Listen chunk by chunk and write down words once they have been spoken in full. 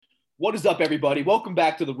What is up, everybody? Welcome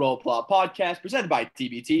back to the Roll Plot Podcast, presented by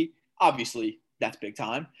TBT. Obviously, that's big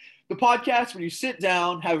time. The podcast where you sit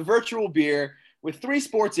down, have a virtual beer with three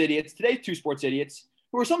sports idiots, today two sports idiots,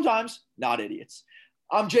 who are sometimes not idiots.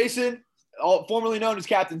 I'm Jason, formerly known as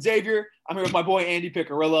Captain Xavier. I'm here with my boy, Andy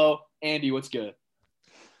Piccirillo. Andy, what's good?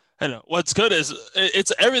 And what's good is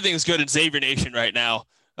everything's good in Xavier Nation right now.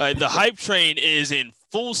 The hype train is in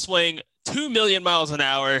full swing, 2 million miles an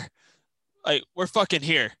hour. We're fucking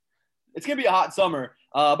here. It's going to be a hot summer.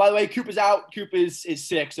 By the way, Coop is out. Coop is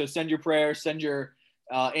sick, so send your prayers. Send your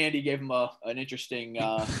Andy gave him an interesting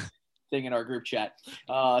thing in our group chat.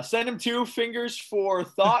 Send him 2 fingers for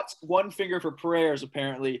thoughts, 1 finger for prayers,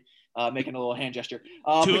 apparently, making a little hand gesture.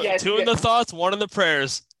 Two in the thoughts, 1 in the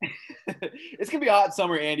prayers. It's going to be a hot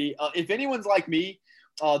summer, Andy. If anyone's like me,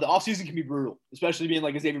 the offseason can be brutal, especially being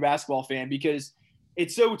like a Xavier basketball fan, because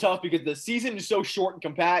it's so tough because the season is so short and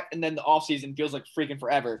compact, and then the offseason feels like freaking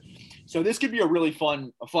forever. So this could be a really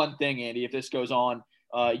fun thing, Andy, if this goes on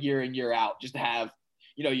year in, year out, just to have,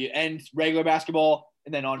 you end regular basketball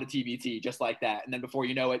and then on to TBT just like that. And then before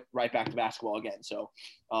you know it, right back to basketball again. So,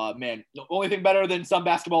 man, the only thing better than some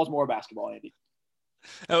basketball is more basketball, Andy.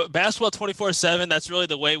 Basketball 24/7, that's really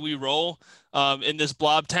the way we roll in this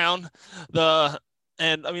blob town.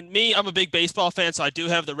 And I mean, I'm a big baseball fan, so I do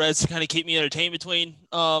have the Reds to kind of keep me entertained between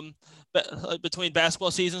basketball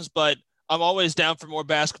seasons, but I'm always down for more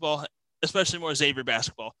basketball, especially more Xavier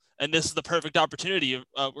basketball. And this is the perfect opportunity.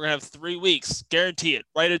 We're going to have 3 weeks, guarantee it,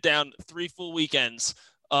 write it down, 3 full weekends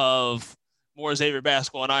of more Xavier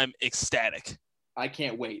basketball, and I'm ecstatic. I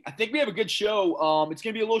can't wait. I think we have a good show. It's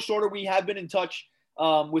going to be a little shorter. We have been in touch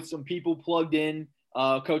with some people plugged in.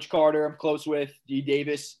 Coach Carter, I'm close with, D.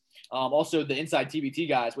 Davis. Also the Inside TBT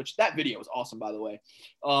guys, which that video was awesome, by the way.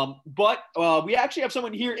 But we actually have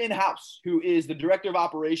someone here in-house who is the director of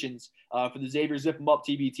operations for the Xavier Zip 'em Up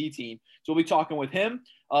TBT team. So we'll be talking with him.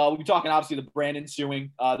 We'll be talking, obviously, the Brandon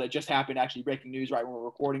suing that just happened, actually breaking news right when we're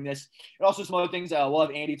recording this. And also some other things. We'll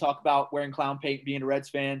have Andy talk about wearing clown paint, being a Reds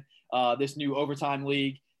fan, this new overtime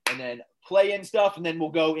league, and then play-in stuff, and then we'll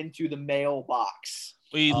go into the mailbox.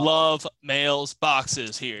 We love mails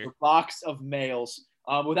boxes here. The box of mails.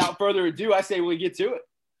 Without further ado, I say we get to it.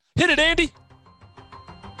 Hit it, Andy.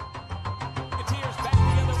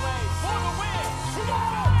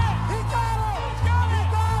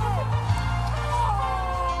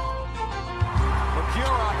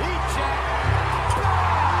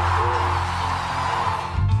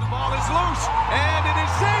 Loose, and it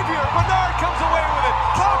is Xavier. Bernard comes away with it.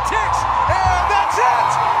 Clock ticks, and that's it.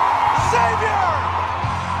 Xavier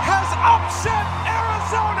has upset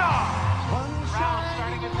Arizona. Brown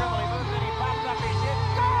starting to dribble. He moves it. He pops up. He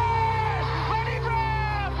hits. Good! Lenny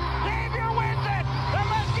Brown! Xavier wins it. The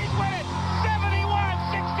Muskies win it.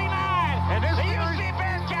 71-69. And the UC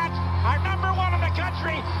Bearcats are number 1 in the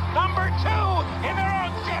country, number 2 in their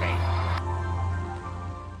own city.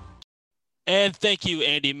 And thank you,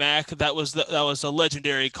 Andy Mack. That was a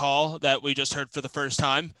legendary call that we just heard for the first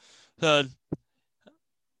time. I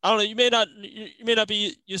don't know. You may not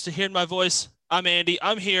be used to hearing my voice. I'm Andy.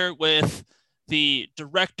 I'm here with the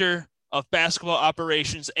director of basketball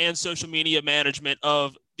operations and social media management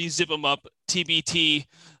of the Zip 'em Up TBT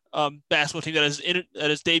basketball team that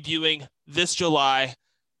is debuting this July.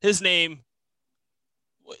 His name.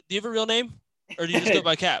 Do you have a real name, or do you just go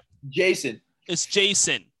by Cap? Jason. It's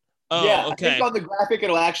Jason. Oh, yeah, okay. I think on the graphic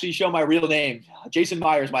it'll actually show my real name. Jason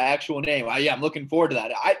Myers, my actual name. I'm looking forward to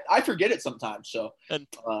that. I forget it sometimes. So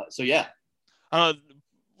yeah.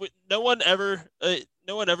 No one ever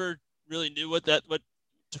really knew what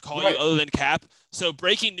to call you other than Cap. So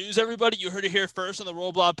breaking news, everybody, you heard it here first on the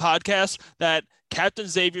Roll Blob podcast that Captain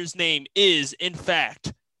Xavier's name is in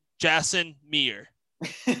fact Jason Meir.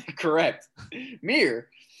 Correct. Meir.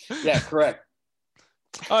 Yeah, correct.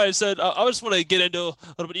 All right, so I just want to get into a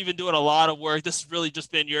little bit. You've been doing a lot of work. This has really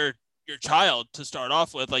just been your child to start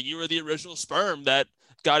off with. Like, you were the original sperm that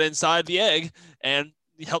got inside the egg and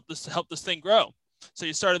helped this thing grow. So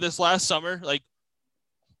you started this last summer. Like,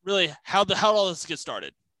 really, how did all this get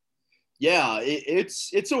started? Yeah,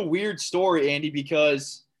 it's a weird story, Andy,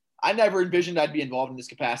 because I never envisioned I'd be involved in this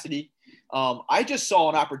capacity. I just saw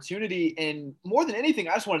an opportunity, and more than anything,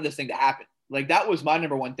 I just wanted this thing to happen. Like, that was my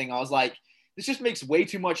number one thing. I was like, this just makes way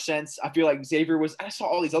too much sense. I feel like Xavier I saw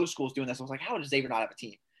all these other schools doing this. I was like, how does Xavier not have a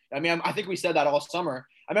team? I mean, I think we said that all summer.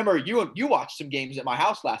 I remember you watched some games at my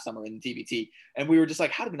house last summer in the TBT, and we were just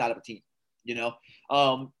like, how do we not have a team? And I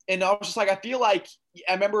was just like, I feel like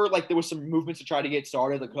I remember like there was some movements to try to get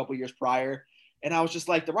started like a couple of years prior, and I was just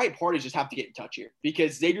like, the right parties just have to get in touch here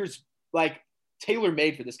because Xavier's like tailor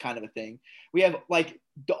made for this kind of a thing. We have like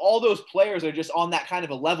all those players are just on that kind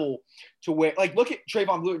of a level to where, like, look at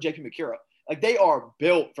Trayvon Blue and JP McCura. Like, they are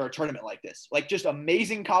built for a tournament like this, like just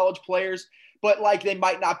amazing college players, but like they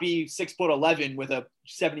might not be 6'11" with a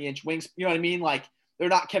 70-inch wings. You know what I mean? Like, they're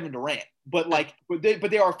not Kevin Durant, but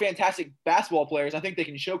they are fantastic basketball players. I think they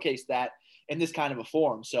can showcase that in this kind of a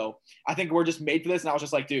form. So I think we're just made for this. And I was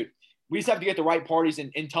just like, dude, we just have to get the right parties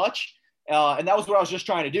in touch. And that was what I was just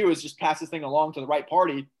trying to do, is just pass this thing along to the right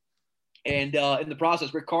party. And in the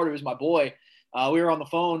process, Rick Carter is my boy. We were on the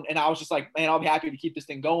phone, and I was just like, man, I'll be happy to keep this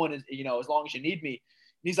thing going, as long as you need me. And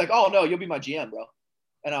he's like, oh, no, you'll be my GM, bro.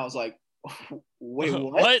 And I was like, wait,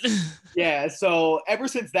 what? Yeah. So ever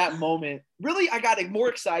since that moment, really, I got more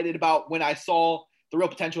excited about when I saw the real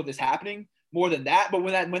potential of this happening more than that. But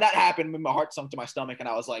when that happened, my heart sunk to my stomach, and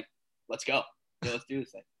I was like, let's go. Yeah, let's do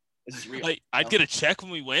this thing. This is real. Like, I'd get a check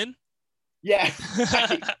when we win. Yeah,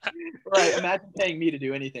 right. Imagine paying me to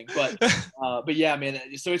do anything, but yeah, man.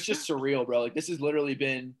 So it's just surreal, bro. Like, this has literally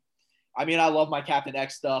been. I mean, I love my Captain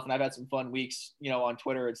X stuff, and I've had some fun weeks, on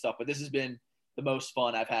Twitter and stuff. But this has been the most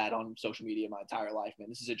fun I've had on social media my entire life, man.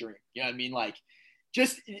 This is a dream. You know what I mean? Like,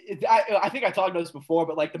 I think I talked about this before,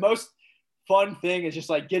 but like the most fun thing is just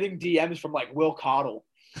like getting DMs from like Will Cottle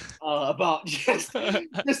about just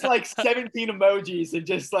like 17 emojis and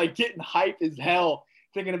just like getting hype as hell.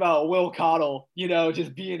 Thinking about Will Cottle,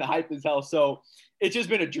 just being hype as hell. So it's just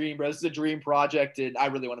been a dream, bro. This is a dream project, and I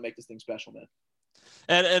really want to make this thing special, man.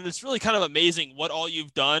 And it's really kind of amazing what all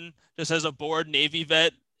you've done just as a bored Navy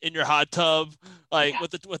vet in your hot tub, like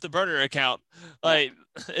with the burner account. Like,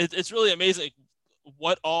 it's really amazing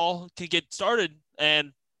what all can get started.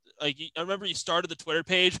 And like, I remember you started the Twitter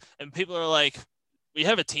page, and people are like, "We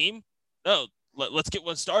have a team? No, let's get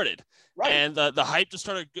one started." Right. And the hype just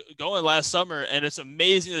started going last summer, and it's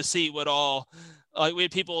amazing to see what all, like, we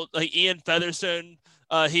had people like Ian Featherstone.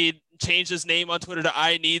 He changed his name on Twitter to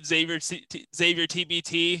I Need Xavier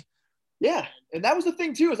TBT. Yeah, and that was the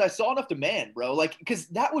thing too, is I saw enough demand, bro. Like, because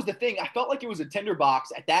that was the thing. I felt like it was a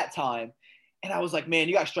tinderbox at that time, and I was like, man,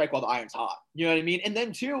 you got to strike while the iron's hot. You know what I mean? And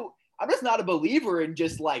then too, I'm just not a believer in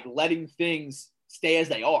just like letting things stay as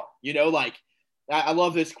they are. Like, I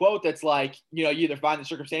love this quote that's like, you either find the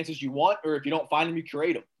circumstances you want, or if you don't find them, you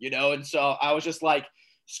create them, And so I was just like,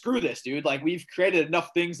 screw this, dude. Like, we've created enough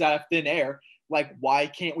things out of thin air. Like, why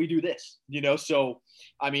can't we do this? So,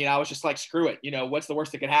 I mean, I was just like, screw it. What's the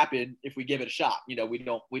worst that could happen if we give it a shot? We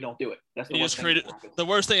don't do it. That's the worst thing. The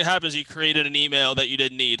worst thing that happens, you created an email that you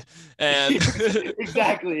didn't need. And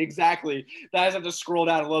exactly. That I have to scroll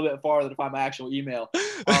down a little bit farther to find my actual email.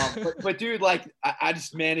 But dude, like, I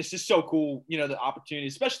just, man, it's just so cool. The opportunity,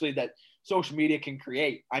 especially that social media can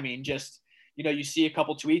create. I mean, just, you see a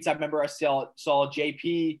couple tweets. I remember I saw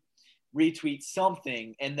JP retweet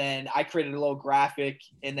something, and then I created a little graphic,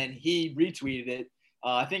 and then he retweeted it.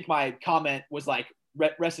 I think my comment was like,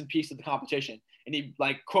 rest in peace to the competition. And he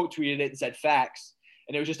like quote tweeted it and said facts.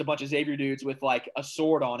 And it was just a bunch of Xavier dudes with like a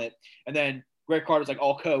sword on it. And then Greg Carter's like,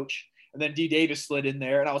 all coach. And then D Davis slid in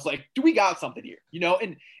there. And I was like, do we got something here?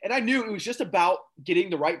 And I knew it was just about getting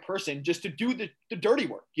the right person just to do the dirty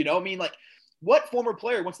work. I mean, like, what former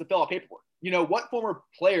player wants to fill out paperwork? What former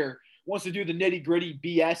player wants to do the nitty gritty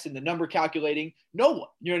BS and the number calculating? No one.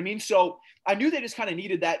 You know what I mean? So I knew they just kind of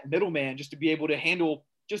needed that middleman just to be able to handle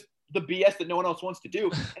just the BS that no one else wants to do.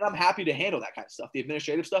 And I'm happy to handle that kind of stuff, the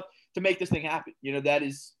administrative stuff, to make this thing happen. That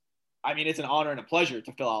is, I mean, it's an honor and a pleasure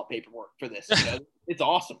to fill out paperwork for this. It's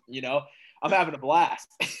awesome. I'm having a blast.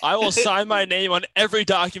 I will sign my name on every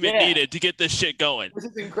document needed to get this shit going. This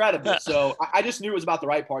is incredible. So I just knew it was about the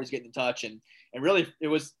right parties getting in touch, and really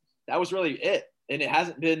that was really it. And it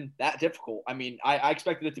hasn't been that difficult. I mean, I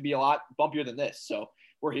expected it to be a lot bumpier than this. So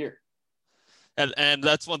we're here. And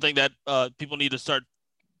that's one thing that people need to start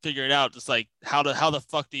figuring out. Just like, how the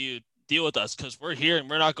fuck do you deal with us? Because we're here and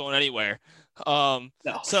we're not going anywhere. No.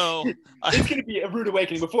 So it's going to be a rude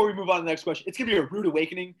awakening. Before we move on to the next question, it's going to be a rude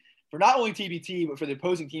awakening for not only TBT, but for the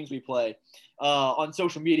opposing teams we play on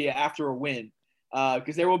social media after a win.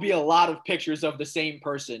 Because there will be a lot of pictures of the same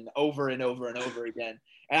person over and over and over again.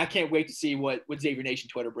 And I can't wait to see what Xavier Nation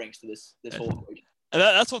Twitter brings to this whole equation. And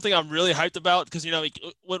that's one thing I'm really hyped about, because,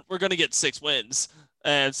 we're going to get 6 wins.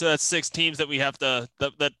 And so that's 6 teams that we have to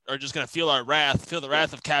that are just going to feel the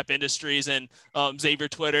wrath of Cap Industries and Xavier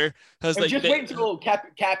Twitter. Because just wait until Cap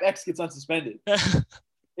X gets unsuspended.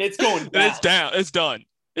 It's going down. It's down. It's done.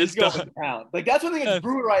 It's going down. Like, that's one thing that's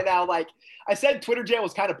brewing right now. Like I said, Twitter jail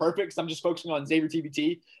was kind of perfect because I'm just focusing on Xavier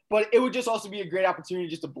TBT, but it would just also be a great opportunity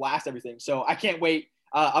just to blast everything. So I can't wait.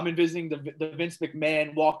 I'm envisioning the Vince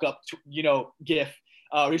McMahon walk up, GIF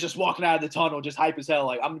He's just walking out of the tunnel, just hype as hell.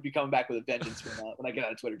 Like, I'm going to be coming back with a vengeance when I get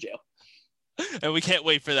out of Twitter jail. And we can't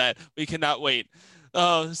wait for that. We cannot wait.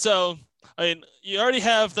 So, I mean, you already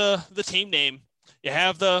have the team name. You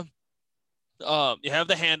have the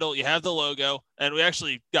handle, you have the logo, and we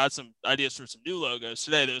actually got some ideas for some new logos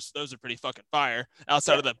today. Those are pretty fucking fire.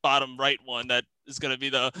 Outside of that bottom right one, that is going to be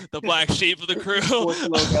the black sheep of the crew.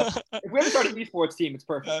 If we ever start an esports team, it's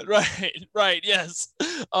perfect. Right, yes.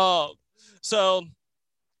 But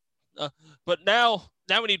now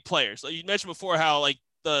we need players. Like you mentioned before, how like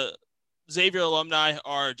the Xavier alumni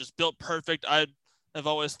are just built perfect. I have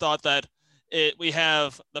always thought that we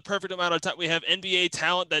have the perfect amount of time. We have NBA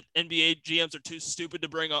talent that NBA GMs are too stupid to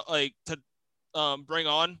bring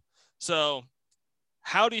on. So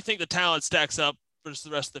how do you think the talent stacks up versus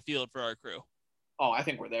the rest of the field for our crew? Oh, I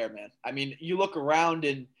think we're there, man. I mean, you look around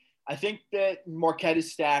and I think that Marquette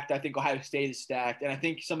is stacked. I think Ohio State is stacked. And I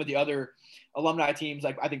think some of the other alumni teams,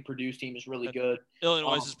 like I think Purdue's team is really good.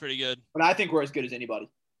 Illinois is pretty good. But I think we're as good as anybody,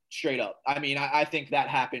 straight up. I mean, I think that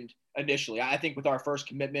happened initially. I think with our first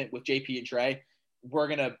commitment with JP and Trey, we're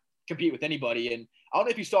going to compete with anybody. And I don't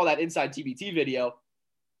know if you saw that Inside TBT video,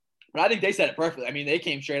 but I think they said it perfectly. I mean, they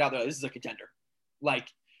came straight out there. This is a contender. Like,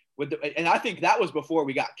 and I think that was before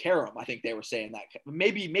we got Karam. I think they were saying that.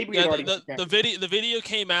 Maybe we had already the video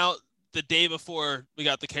came out the day before we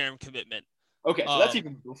got the Karam commitment. Okay, so that's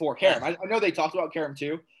even before Karam. I know they talked about Karam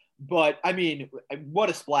too, but I mean,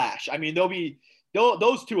 what a splash! I mean,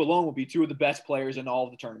 those two alone will be two of the best players in all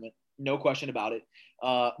of the tournament, no question about it.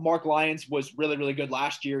 Mark Lyons was really, really good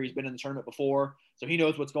last year. He's been in the tournament before, so he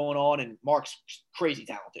knows what's going on. And Mark's crazy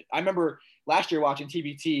talented. I remember last year watching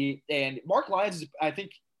TBT, and Mark Lyons I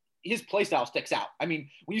think his play style sticks out. I mean,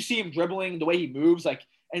 when you see him dribbling, the way he moves, like,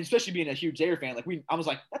 and especially being a huge Xavier fan, like I was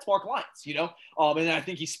like, that's Mark Lyons, you know? And then I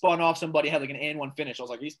think he spun off somebody, had like an and-one finish. I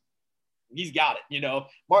was like, he's got it, you know?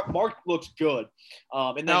 Mark looks good.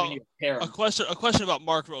 And then now, when you pair him. A question about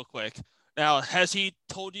Mark real quick. Now, has he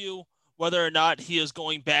told you whether or not he is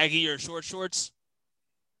going baggy or short shorts?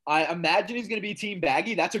 I imagine he's going to be team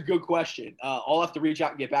baggy. That's a good question. I'll have to reach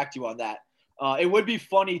out and get back to you on that. It would be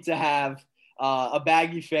funny to have a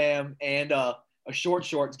baggy fam and a short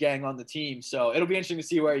shorts gang on the team. So it'll be interesting to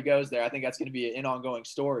see where he goes there. I think that's going to be an ongoing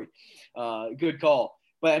story. Good call.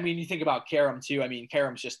 But, I mean, you think about Karam, too. I mean,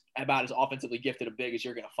 Karam's just about as offensively gifted a big as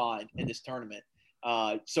you're going to find in this tournament.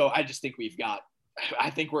 So I just think I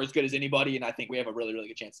think we're as good as anybody, and I think we have a really, really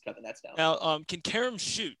good chance to cut the nets down. Now, can Karam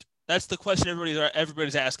shoot? That's the question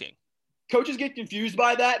everybody's asking. Coaches get confused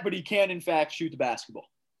by that, but he can, in fact, shoot the basketball.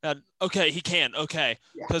 Okay, he can. Okay.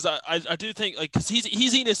 Because I do think, like, because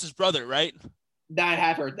he's Enos's brother, right? I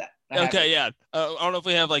have heard that. Yeah. I don't know if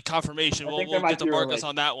we have like confirmation. We'll get to Marcus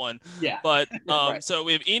on that one. Yeah. But right. So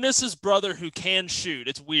we have Enos's brother who can shoot.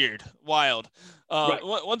 It's weird, wild. Right.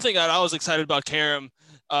 One thing that I was excited about Karam,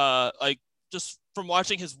 like just from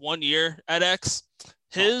watching his 1 year at X,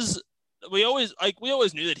 we always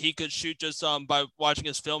knew that he could shoot just by watching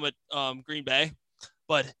his film at Green Bay,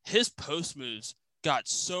 but his post moves got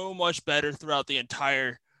so much better throughout the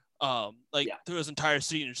entire. Through his entire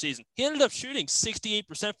senior season. He ended up shooting 68%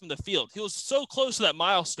 from the field. He was so close to that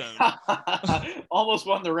milestone. Almost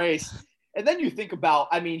won the race. And then you think about,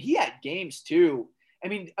 I mean, he had games too. I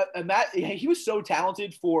mean, he was so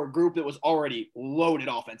talented for a group that was already loaded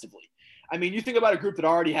offensively. I mean, you think about a group that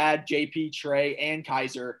already had JP, Trey, and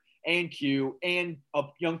Kaiser, and Q, and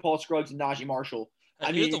young Paul Scruggs and Najee Marshall.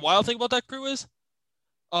 I mean, the wild thing about that crew is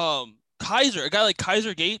Kaiser, a guy like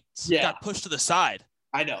Kaiser Gates got pushed to the side.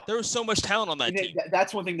 I know. There was so much talent on that team.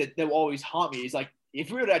 That's one thing that will always haunt me is like,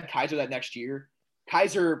 if we would have had Kaiser that next year,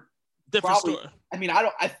 Kaiser different probably, story. I mean,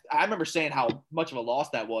 I remember saying how much of a loss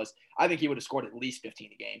that was. I think he would have scored at least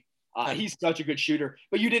 15 a game. He's such a good shooter,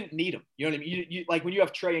 but you didn't need him. You know what I mean? You like when you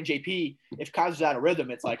have Trey and JP, if Kaiser's out of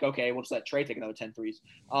rhythm, it's like, okay, we'll just let Trey take another 10 threes.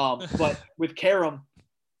 But with Karam,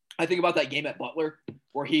 I think about that game at Butler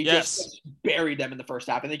where he just buried them in the first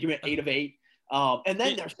half. I think he went 8 of 8. And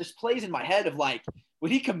then there's this plays in my head of like,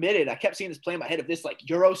 when he committed, I kept seeing this play in my head of this like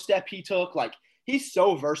Euro step he took. Like he's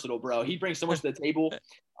so versatile, bro. He brings so much to the table.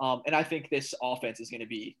 And I think this offense is going to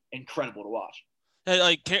be incredible to watch.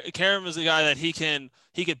 Like Karam is a guy that he can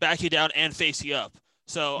back you down and face you up.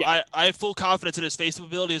 So I have full confidence in his face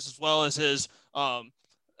abilities as well as his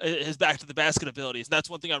back to the basket abilities. And that's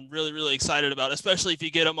one thing I'm really, really excited about, especially if you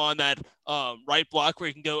get him on that right block where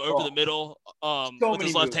he can go over the middle with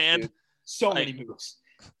his left hand. Dude. So many moves.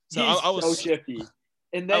 So he's I was so shifty.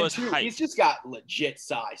 And then he's just got legit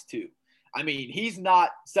size too. I mean, he's not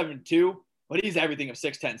 7'2", but he's everything of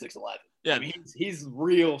 6'10", 6'11". Yeah. I mean, he's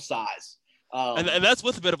real size. And that's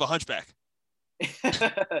with a bit of a hunchback.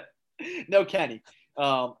 No Kenny.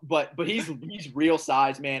 But he's real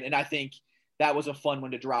size, man. And I think that was a fun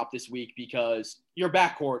one to drop this week because your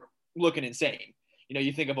backcourt looking insane.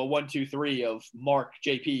 You think of a 1-2-3 of Mark,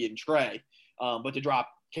 JP, and Trey, but to drop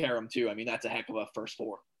Karam too, I mean, that's a heck of a first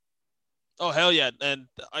four. Oh, hell yeah. And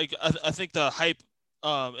I think the hype,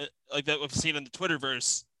 like that we've seen in the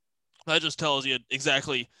Twitterverse, that just tells you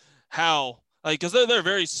exactly how, like, because they're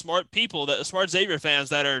very smart people, that smart Xavier fans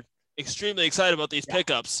that are extremely excited about these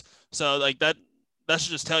pickups. So, like, that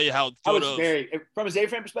should just tell you how good from a Xavier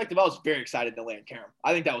fan perspective, I was very excited to land Karam.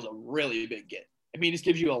 I think that was a really big get. I mean, this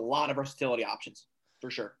gives you a lot of versatility options for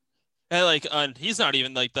sure. And like, he's not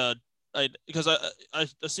even like because I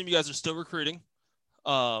assume you guys are still recruiting.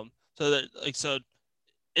 So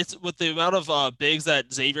it's with the amount of bigs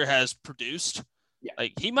that Xavier has produced. Yeah.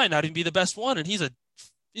 Like, he might not even be the best one, and he's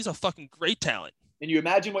a fucking great talent. And you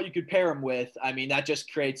imagine what you could pair him with. I mean, that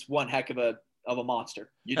just creates one heck of a monster.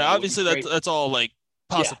 Obviously, that's all like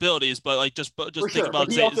possibilities, but like just think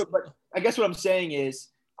about it. But I guess what I'm saying is,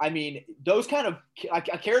 I mean, those kind of a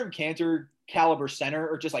Karam Cantor caliber center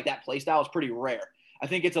or just like that play style is pretty rare. I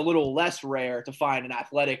think it's a little less rare to find an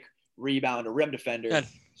athletic rebound or rim defender. Yeah.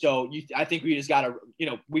 So I think we just got to,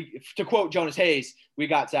 to quote Jonas Hayes, we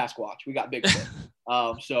got Sasquatch, we got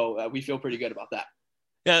Bigfoot. So we feel pretty good about that.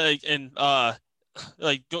 Yeah, and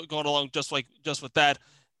going along just with that,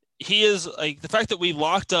 he is like the fact that we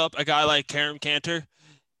locked up a guy like Karam Cantor.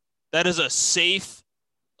 That is a safe,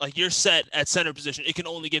 like, you're set at center position. It can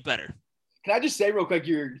only get better. Can I just say real quick,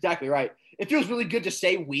 you're exactly right. It feels really good to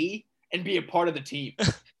say we and be a part of the team.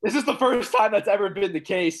 This is the first time that's ever been the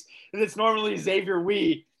case. And it's normally Xavier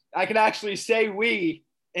we. I can actually say we,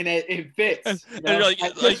 and it fits. And you're like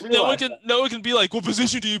no one can be like, what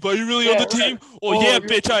position do you play? Are you really on the team? Oh, yeah,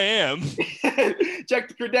 bitch, I am. Check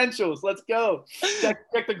the credentials. Let's go.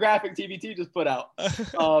 Check the graphic TBT just put out.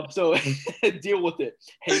 So deal with it,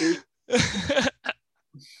 haters.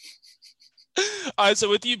 All right, so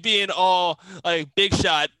with you being all like big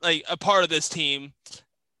shot, like a part of this team,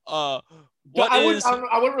 I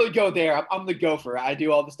wouldn't really go there. I'm the gopher. I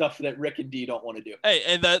do all the stuff that Rick and D don't want to do. Hey,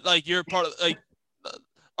 and that, like, you're part of, like,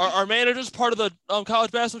 our managers part of the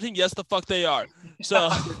college basketball team? Yes, the fuck they are. So,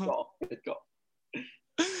 Good call.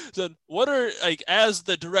 So what are, like, as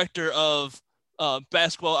the director of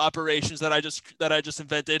basketball operations that I just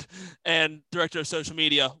invented and director of social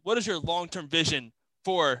media, what is your long-term vision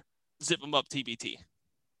for Zip 'em Up TBT?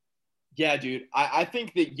 Yeah, dude. I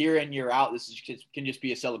think that year in, year out, can just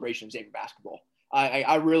be a celebration of Xavier basketball.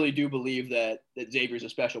 I really do believe that Xavier is a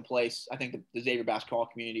special place. I think the Xavier basketball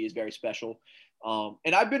community is very special.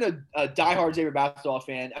 And I've been a diehard Xavier basketball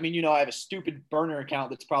fan. I mean, I have a stupid burner account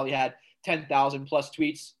that's probably had 10,000 plus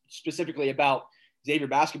tweets specifically about Xavier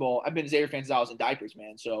basketball. I've been a Xavier fan since I was in diapers,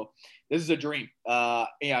 man. So this is a dream.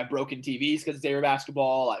 I've broken TVs because of Xavier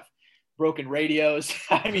basketball. I've broken radios.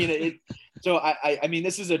 I mean, I mean,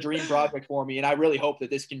 this is a dream project for me, and I really hope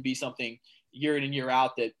that this can be something year in and year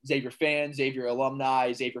out that Xavier fans, Xavier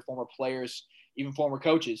alumni, Xavier former players, even former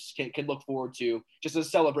coaches can look forward to, just as a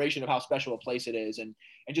celebration of how special a place it is, and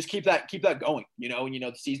just keep that going, and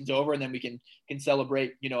the season's over, and then we can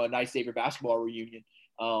celebrate, a nice Xavier basketball reunion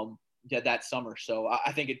that summer. So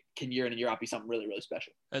I think it can year in and year out be something really, really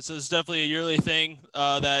special. It's definitely a yearly thing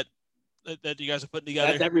that you guys are putting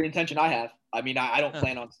together. That's every intention I have. I mean, I don't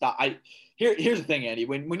plan on stop. Here's the thing, Andy.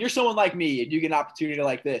 When you're someone like me and you get an opportunity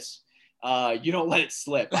like this, you don't let it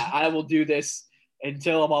slip. I will do this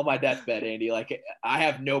until I'm on my deathbed, Andy. Like, I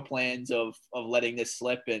have no plans of letting this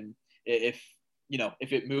slip. And if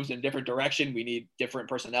it moves in a different direction, we need different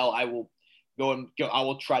personnel, I will go. I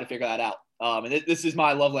will try to figure that out. And this is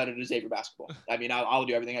my love letter to Xavier basketball. I mean, I'll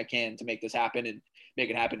do everything I can to make this happen and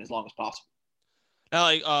make it happen as long as possible. Now,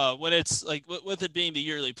 like, when it's like with it being the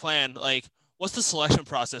yearly plan, like, what's the selection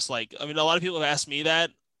process like? I mean, a lot of people have asked me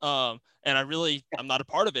that, and I'm not a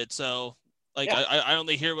part of it. So, like, yeah. I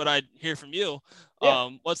only hear what I hear from you. Yeah.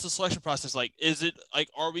 What's the selection process like? Is it like,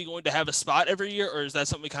 are we going to have a spot every year, or is that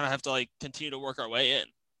something we kind of have to like continue to work our way in?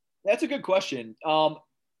 That's a good question.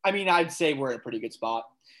 I mean, I'd say we're in a pretty good spot,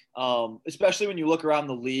 especially when you look around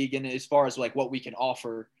the league and as far as like what we can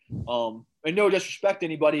offer. And no disrespect to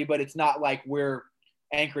anybody, but it's not like we're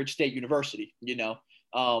Anchorage State University,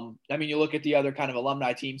 I mean, you look at the other kind of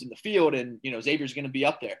alumni teams in the field, and Xavier's going to be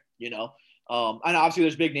up there, and obviously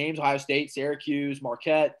there's big names: Ohio State, Syracuse,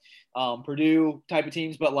 Marquette, Purdue type of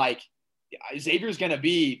teams, but like Xavier's going to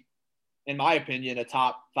be, in my opinion, a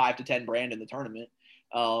top 5 to 10 brand in the tournament.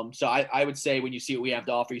 So I would say when you see what we have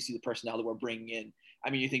to offer, you see the personnel that we're bringing in. I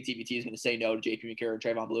mean, you think TBT is going to say no to JP McCarron and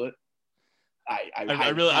Trayvon Blewett? I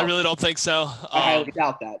really don't think so. I highly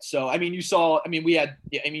doubt that. So, I mean, you saw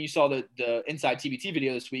the Inside TBT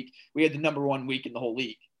video this week. We had the number 1 week in the whole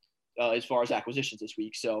league as far as acquisitions this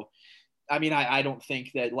week. So, I mean, I don't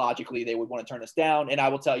think that logically they would want to turn us down. And I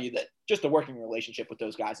will tell you that just the working relationship with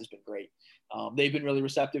those guys has been great. They've been really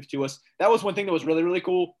receptive to us. That was one thing that was really, really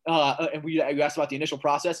cool. And you asked about the initial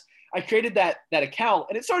process. I created that account,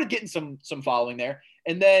 and it started getting some following there.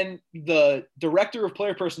 And then the director of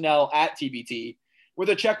player personnel at TBT, with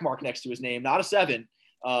a check mark next to his name, not a 7,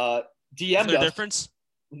 DM'd Is there a us. difference?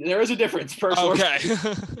 There is a difference. Per source. Okay.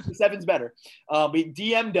 The 7's better. But he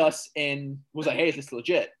DM'd us and was like, hey, is this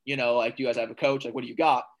legit? You know, like, do you guys have a coach? Like, what do you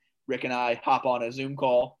got? Rick and I hop on a Zoom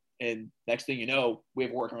call, and next thing you know, we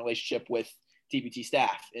have a working relationship with TBT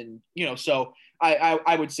staff. And, you know, so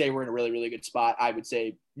I would say we're in a really, really good spot. I would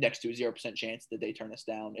say next to a 0% chance that they turn us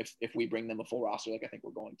down if we bring them a full roster like I think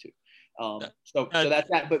we're going to. So that's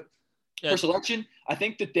that. But for selection, I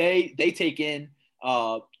think that they take in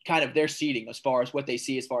kind of their seeding as far as what they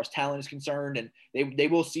see as far as talent is concerned, and they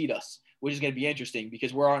will seed us, which is going to be interesting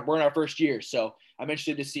because we're in our first year. So I'm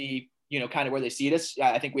interested to see, you know, kind of where they seed us.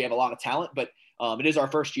 I think we have a lot of talent, but it is our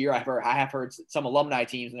first year. I have heard some alumni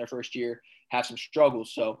teams in their first year have some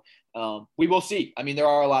struggles. So we will see. I mean, there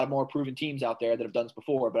are a lot of more proven teams out there that have done this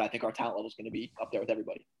before, but I think our talent level is going to be up there with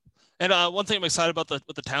everybody. And one thing I'm excited about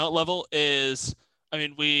with the talent level is, I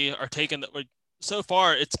mean, we are taking so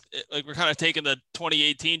far we're kind of taking the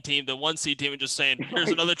 2018 team, the 1 seed team, and just saying, here's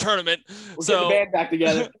another tournament. We'll get the band back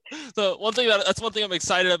together. So that's one thing I'm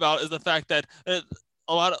excited about is the fact that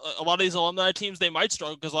a lot of these alumni teams, they might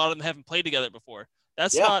struggle because a lot of them haven't played together before.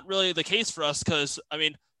 That's not really the case for us because, I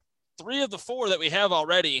mean, 3 of the 4 that we have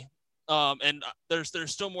already, and there's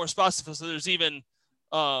still more spots. So there's even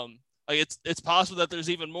it's possible that there's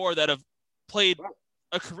even more that have played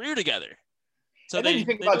a career together. So and then you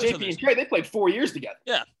think about JP and Trey, they played 4 years together.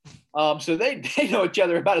 Yeah. So they know each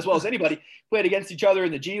other about as well as anybody. Played against each other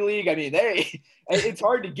in the G League. I mean, it's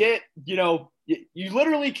hard to get, you know, you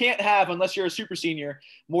literally can't have, unless you're a super senior,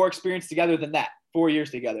 more experience together than that, 4 years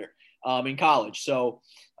together in college. So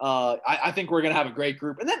I think we're going to have a great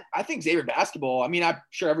group. And then I think Xavier basketball, I mean, I'm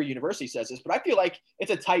sure every university says this, but I feel like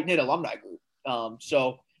it's a tight-knit alumni group.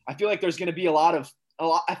 So I feel like there's going to be a lot.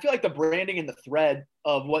 I feel like the branding and the thread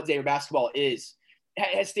of what Xavier basketball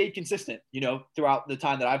has stayed consistent, you know, throughout the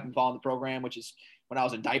time that I've been following the program, which is when I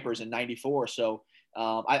was in diapers in '94. So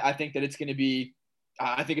I think that it's going to be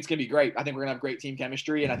great. I think we're going to have great team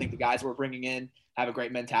chemistry, and I think the guys we're bringing in have a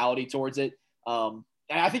great mentality towards it.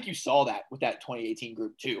 And I think you saw that with that 2018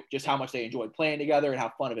 group too, just how much they enjoyed playing together and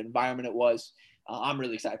how fun of an environment it was. I'm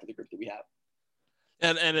really excited for the group that we have.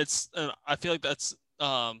 And I feel like that's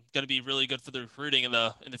going to be really good for the recruiting in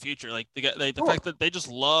the future. Like the fact that they just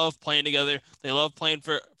love playing together. They love playing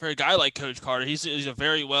for a guy like Coach Carter. He's a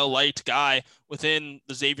very well-liked guy within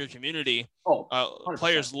the Xavier community.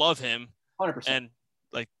 Players love him. 100%. And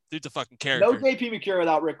like, dude's a fucking character. No JP McCure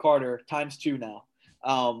without Rick Carter ×2 now.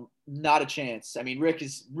 Not a chance. I mean,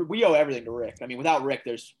 we owe everything to Rick. I mean, without Rick,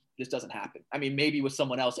 this doesn't happen. I mean, maybe with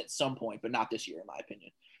someone else at some point, but not this year, in my opinion.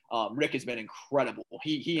 Rick has been incredible.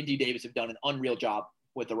 He and D Davis have done an unreal job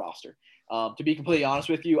with the roster. To be completely honest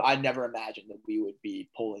with you, I never imagined that we would be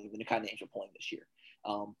pulling the kind of names we're pulling this year.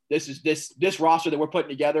 This roster that we're putting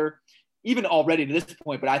together, even already to this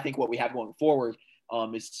point, but I think what we have going forward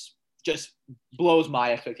is just blows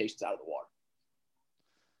my expectations out of the water.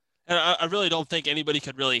 And I really don't think anybody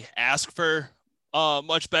could really ask for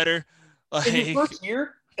much better. In his first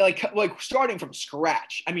year, like starting from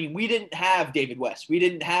scratch. I mean, we didn't have David West. We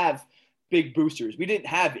didn't have big boosters. We didn't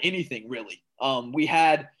have anything really. We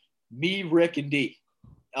had me, Rick, and D.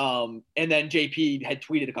 And then JP had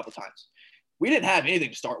tweeted a couple times. We didn't have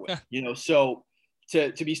anything to start with, you know. So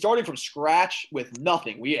to be starting from scratch with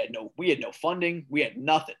nothing, we had no funding. We had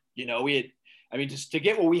nothing, you know. Just to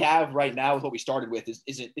get what we have right now with what we started with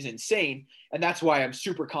is insane. And that's why I'm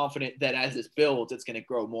super confident that as this builds, it's going to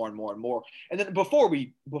grow more and more and more. And then before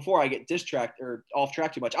I get distracted or off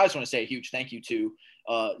track too much, I just want to say a huge thank you to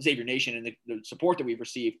Xavier Nation and the support that we've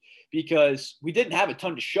received, because we didn't have a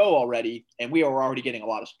ton to show already, and we are already getting a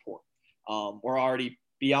lot of support. We're already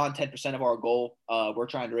beyond 10% of our goal. We're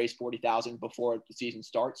trying to raise $40,000 before the season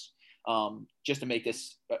starts. Just to make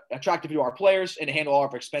this attractive to our players and to handle all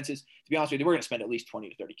of our expenses. To be honest with you, we're going to spend at least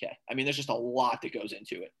 $20,000 to $30,000. I mean, there's just a lot that goes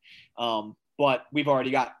into it. But we've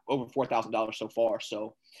already got over $4,000 so far.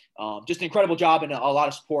 So just an incredible job and a lot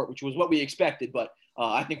of support, which was what we expected. But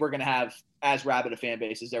I think we're going to have as rabid a fan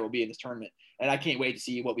base as there will be in this tournament. And I can't wait to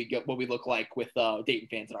see what we look like with Dayton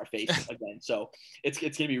fans in our face again. So it's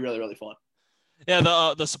going to be really, really fun. Yeah,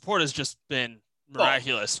 the support has just been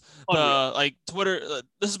miraculous. Unreal. Like Twitter,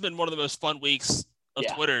 this has been one of the most fun weeks of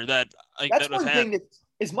Twitter that that's that one I've thing had. that,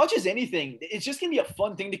 as much as anything, it's just gonna be a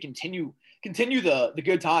fun thing to continue the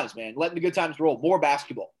good times, man. Letting the good times roll. More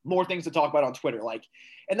basketball, more things to talk about on Twitter. Like,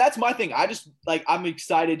 and that's my thing. I'm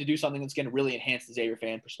excited to do something that's gonna really enhance the Xavier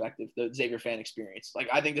fan perspective, the Xavier fan experience. Like,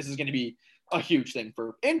 I think this is gonna be a huge thing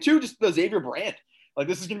and two, just the Xavier brand. Like,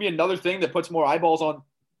 this is gonna be another thing that puts more eyeballs on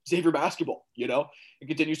Xavier basketball, and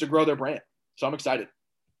continues to grow their brand. So I'm excited.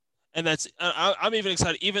 And I'm even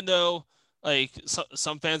excited, even though like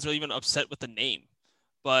some fans are even upset with the name,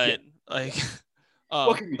 but like,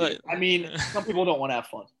 what can you do? I mean, some people don't want to have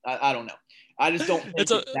fun. I don't know. I just don't think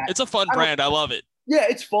it's a fun brand. I love it. Yeah,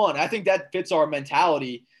 it's fun. I think that fits our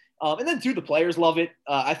mentality. And then too, the players love it.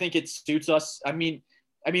 I think it suits us. I mean,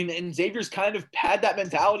 and Xavier's kind of had that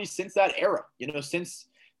mentality since that era, since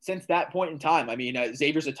that point in time. I mean,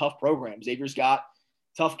 Xavier's a tough program. Xavier's got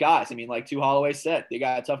tough guys. I mean, like Tu Holloway said, they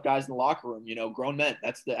got tough guys in the locker room, grown men.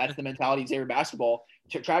 That's the mentality of Xavier basketball.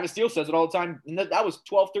 Travis Steele says it all the time. And that was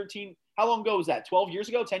 12, 13. How long ago was that? 12 years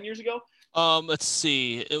ago? 10 years ago? Let's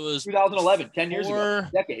see. It was 2011, 10 years ago.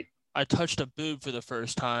 A decade. I touched a boob for the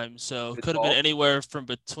first time. So it could have been anywhere from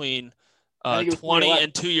between 20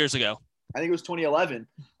 and 2 years ago. I think it was 2011.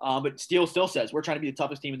 But Steele still says we're trying to be the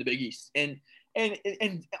toughest team in the Big East. And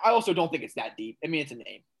I also don't think it's that deep. I mean, it's a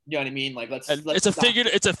name. You know what I mean? Like, let's it's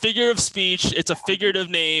a figure of speech. It's a figurative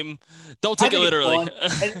name. Don't take it literally.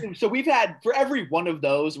 And so we've had, for every one of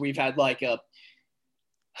those, we've had like a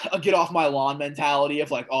get off my lawn mentality of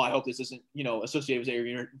like, oh, I hope this isn't, associated with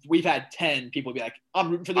Xavier. We've had 10 people be like, I'm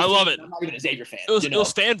rooting for this. I love it. I'm not even a Xavier fan. It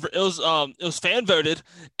was fan voted,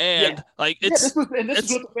 and like this is what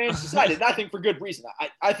the fans decided. And I think for good reason.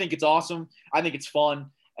 I think it's awesome. I think it's fun,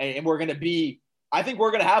 and I think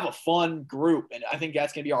we're gonna have a fun group, and I think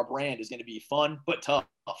that's gonna be our brand. Is gonna be fun but tough.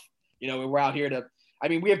 We're out here to. I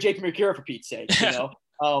mean, we have JP Mercure for Pete's sake.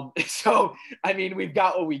 So, I mean, we've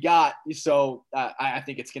got what we got. So I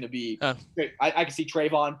think it's going to be great. I can see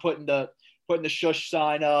Trayvon putting the shush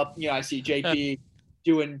sign up. I see JP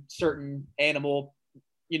doing certain animal,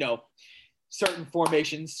 certain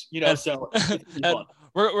formations, so it's fun.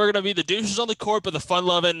 We're going to be the douches on the court, but the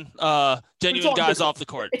fun-loving, genuine guys off the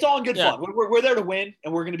court. It's all in good fun. We're there to win,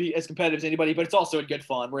 and we're going to be as competitive as anybody, but it's also in good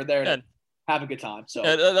fun. We're there to have a good time. So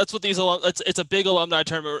that's what it's a big alumni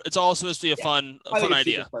tournament. It's all supposed to be a fun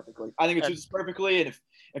idea. I think it suits us perfectly. And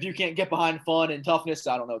if you can't get behind fun and toughness,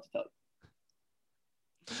 I don't know what to tell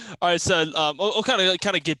you. All right, so we'll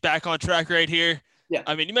kind of get back on track right here. Yeah.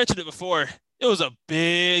 I mean, you mentioned it before. It was a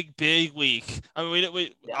big week. I mean,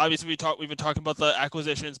 we obviously we've been talking about the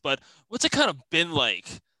acquisitions, but what's it kind of been like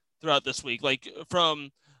throughout this week? Like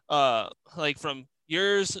from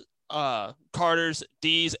yours, Carter's,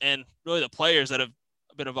 D's, and really the players that have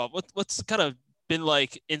been involved. What's kind of been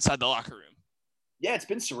like inside the locker room? Yeah, it's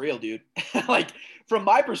been surreal, dude. Like, from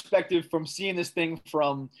my perspective, from seeing this thing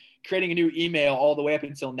from creating a new email all the way up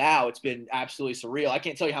until now, it's been absolutely surreal. I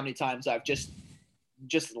can't tell you how many times I've just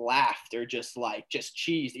laughed or just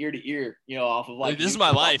cheesed ear to ear, off of like this is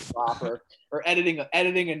my life. or editing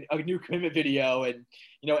a new commitment video, and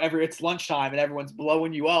it's lunchtime and everyone's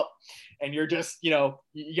blowing you up, and you're just you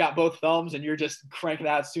got both thumbs and you're just cranking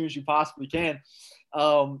out as soon as you possibly can.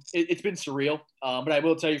 It's been surreal, but I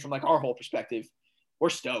will tell you from like our whole perspective, we're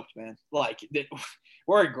stoked, man. Like,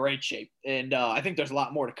 we're in great shape, and I think there's a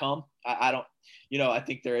lot more to come. I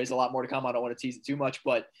think there is a lot more to come. I don't want to tease it too much,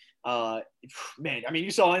 but man, I mean,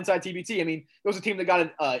 you saw inside TBT. I mean, it was a team that got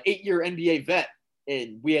an 8-year NBA vet,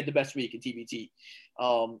 and we had the best week in TBT.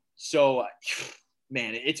 So,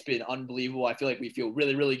 man, it's been unbelievable. I feel like we feel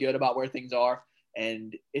really, really good about where things are,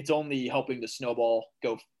 and it's only helping the snowball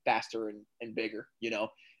go faster and bigger,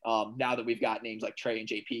 now that we've got names like Trey and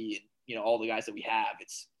JP and, all the guys that we have.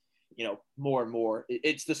 It's, more and more.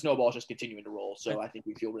 It's the snowball just continuing to roll. So I think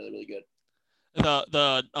we feel really, really good.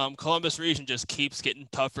 The Columbus region just keeps getting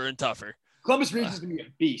tougher and tougher. Columbus region is going to be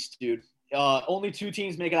a beast, dude. Only 2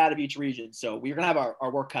 teams make it out of each region, so we're going to have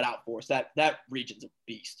our work cut out for us. That region's a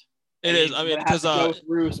beast. It is. I mean, because go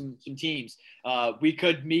through some teams. We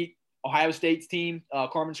could meet Ohio State's team,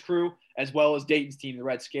 Carmen's Crew, as well as Dayton's team, the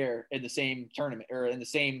Red Scare, in the same tournament or in the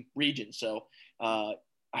same region. So I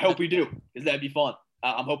hope we do, because that'd be fun.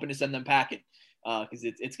 I'm hoping to send them packing because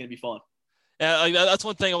it's going to be fun. Yeah, like that's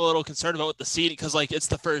one thing I'm a little concerned about with the seeding, because like it's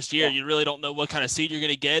the first year, you really don't know what kind of seed you're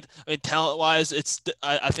going to get. I mean, talent-wise,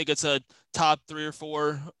 I think it's a top 3 or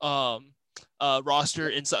 4 roster.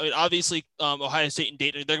 And so, I mean, obviously, Ohio State and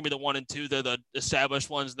Dayton, they're going to be the 1 and 2. They're the established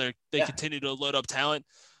ones. They continue to load up talent.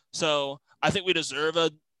 So I think we deserve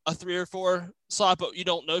a 3 or 4 slot, but you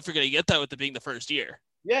don't know if you're going to get that with it being the first year.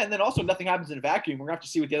 Yeah, and then also nothing happens in a vacuum. We're gonna have to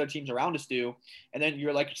see what the other teams around us do. And then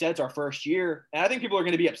like you said, it's our first year, and I think people are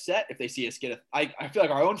going to be upset if they see us get I feel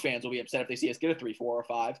like our own fans will be upset if they see us get a 3, 4, or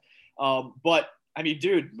 5. But I mean,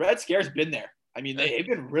 dude, Red Scare's been there. I mean, they've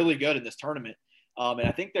been really good in this tournament, and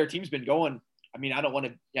I think their team's been going. I mean, I don't want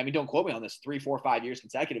to. I mean, don't quote me on this. 3, 4, 5 years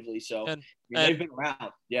consecutively. So they've been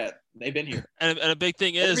around. Yeah, they've been here. And a big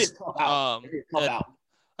thing is,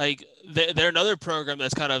 like they're another program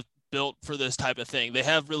that's kind of built for this type of thing. They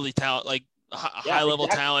have really talent, like high level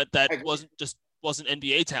talent that wasn't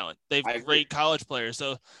NBA talent. They've great college players.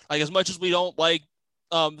 So like as much as we don't like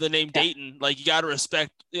the name Dayton, like you got to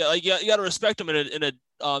respect. Yeah, like you got to respect them in a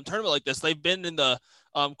tournament like this. They've been in the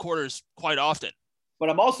quarters quite often. But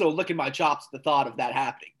I'm also licking my chops at the thought of that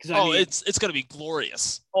happening. It's going to be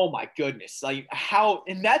glorious. Oh my goodness. Like how,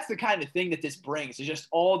 and that's the kind of thing that this brings, is just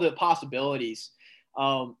all the possibilities.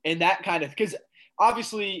 And that kind of, because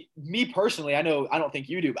obviously me personally, I know, I don't think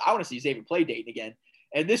you do, but I want to see Xavier play Dayton again.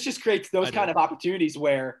 And this just creates those kind of opportunities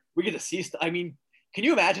where we get to see, I mean, can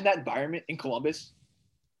you imagine that environment in Columbus?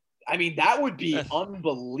 I mean, that would be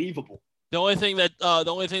unbelievable. The only thing that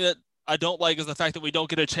I don't like is the fact that we don't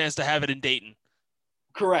get a chance to have it in Dayton.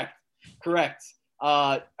 Correct.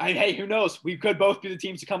 Hey, who knows? We could both be the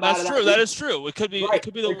teams to come out of that. That's true. That is true. It could be. Right. It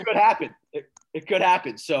could be. It could happen. It could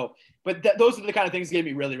happen. So, but those are the kind of things that get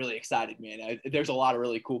me really, really excited, man. There's a lot of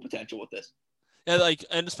really cool potential with this. Yeah, like,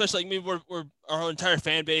 and especially, I mean, we're our entire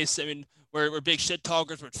fan base. I mean, we're big shit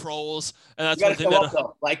talkers. We're trolls, and that's one thing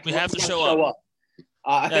that we have to show up.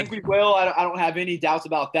 I think we will. I don't have any doubts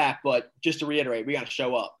about that. But just to reiterate, we got to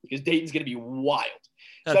show up because Dayton's going to be wild.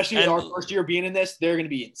 Especially with our first year being in this, they're going to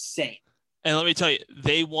be insane. And let me tell you,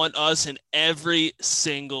 they want us in every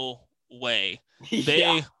single way.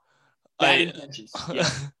 Bad intentions.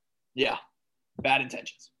 Yeah. Bad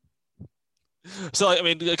intentions. So, I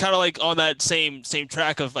mean, kind of like on that same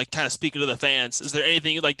track of like kind of speaking to the fans, is there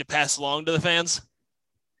anything you'd like to pass along to the fans?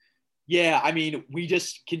 Yeah, I mean, we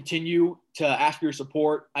just continue to ask for your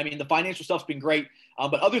support. I mean, the financial stuff's been great.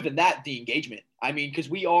 But other than that, the engagement. I mean, because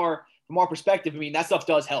we are – from our perspective, I mean, that stuff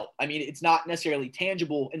does help. I mean, it's not necessarily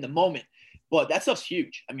tangible in the moment, but that stuff's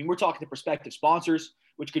huge. I mean, we're talking to prospective sponsors,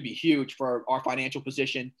 which could be huge for our financial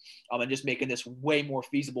position, and just making this way more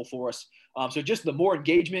feasible for us. So just the more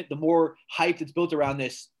engagement, the more hype that's built around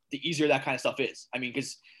this, the easier that kind of stuff is. I mean,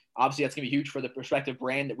 because obviously that's going to be huge for the prospective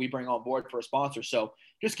brand that we bring on board for a sponsor. So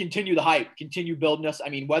just continue the hype, continue building us. I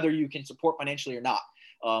mean, whether you can support financially or not.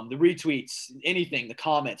 The retweets, anything, the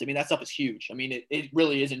comments. I mean, that stuff is huge. I mean, it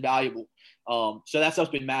really is invaluable. So that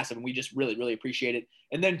stuff's been massive, and we just really, really appreciate it.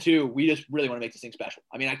 And then, too, we just really want to make this thing special.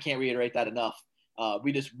 I mean, I can't reiterate that enough.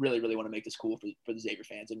 We just really, really want to make this cool for the Xavier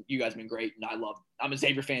fans. And you guys have been great, and I'm a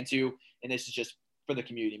Xavier fan, too, and this is just for the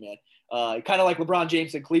community, man. Kind of like LeBron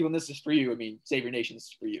James said, Cleveland, this is for you. I mean, Xavier Nation, this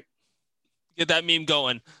is for you. Get that meme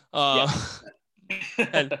going.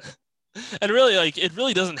 And really, like, it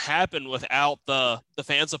really doesn't happen without the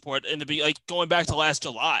fan support. And to be like going back to last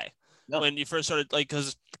July when you first started, like,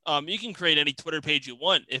 because you can create any Twitter page you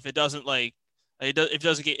want if it doesn't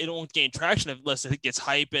it won't gain traction unless it gets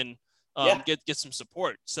hype and get some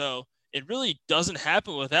support. So it really doesn't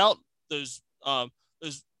happen without those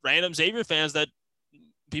random Xavier fans that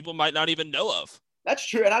people might not even know of. That's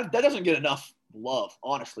true, and that doesn't get enough love,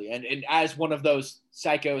 honestly. And as one of those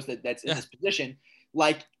psychos that's in this position.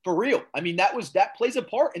 Like, for real. I mean, that plays a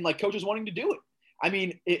part in, like, coaches wanting to do it. I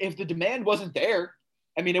mean, if the demand wasn't there,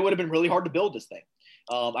 I mean, it would have been really hard to build this thing.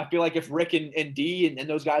 I feel like if Rick and D and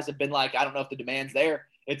those guys have been like, I don't know if the demand's there,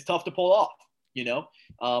 it's tough to pull off, you know?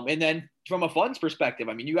 And then from a funds perspective,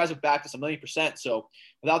 I mean, you guys have backed us 1,000,000%. So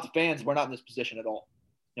without the fans, we're not in this position at all.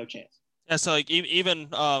 No chance. Yeah, so, like, even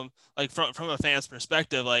like from a fan's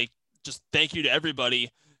perspective, like, just thank you to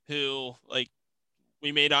everybody who, like,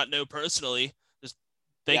 we may not know personally.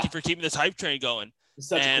 Thank you for keeping this hype train going. It's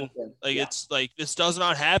such a cool thing. Like, it's like, this does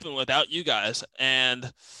not happen without you guys.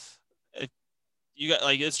 And it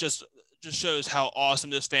just shows how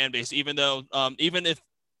awesome this fan base, even though, even if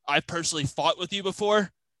I personally fought with you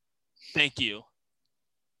before, thank you.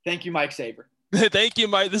 Thank you, Mike Saber. Thank you,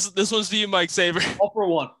 Mike. This one's to you, Mike Saber. All for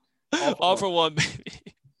one. All for one,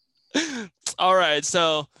 baby. All right.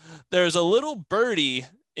 So there's a little birdie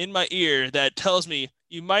in my ear that tells me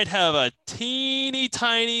you might have a teeny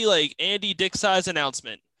tiny, like, Andy Dick size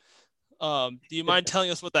announcement. Do you mind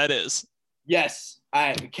telling us what that is? Yes.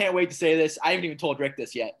 I can't wait to say this. I haven't even told Rick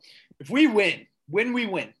this yet. If we win, when we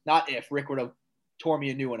win, not if. Rick would have tore me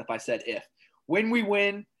a new one if I said if. When we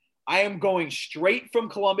win, I am going straight from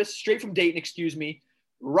Dayton,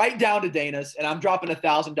 right down to Dana's, and I'm dropping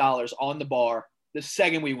 $1,000 on the bar the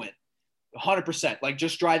second we win. 100%. Like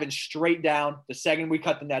just driving straight down. The second we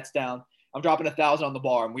cut the nets down, I'm dropping 1,000 on the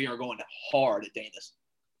bar, and we are going hard at Dana's.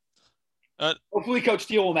 Hopefully, Coach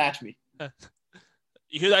Steele will match me.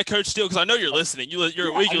 You hear that, Coach Steele? Because I know you're listening. You're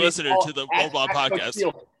a weekly listener to the Worldwide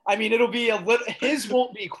Podcast. I mean, it'll be a little. His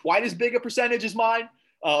won't be quite as big a percentage as mine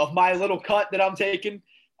of my little cut that I'm taking.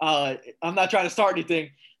 I'm not trying to start anything,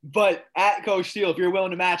 but at Coach Steele, if you're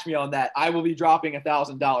willing to match me on that, I will be dropping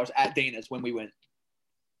 $1,000 at Dana's when we win.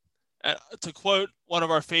 To quote one of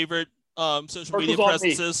our favorite social media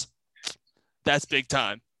presences, that's big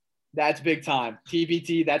time. That's big time.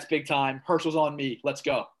 TBT, that's big time. Herschel's on me. Let's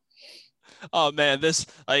go. Oh man, just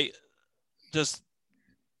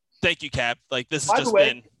thank you, Cap. Like this has just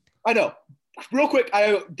been. I know. Real quick,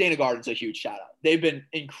 I owe Dana Gardens a huge shout out. They've been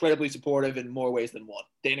incredibly supportive in more ways than one.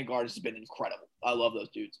 Dana Gardens has been incredible. I love those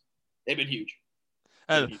dudes. They've been huge.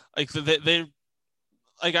 And like they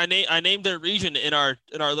I named their region in our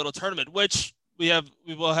little tournament, which we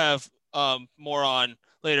will have more on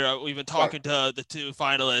later. We've been talking to the 2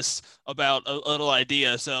 finalists about a little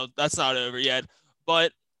idea, so that's not over yet.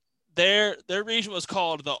 But their region was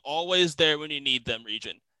called the Always There When You Need Them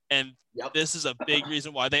region. And this is a big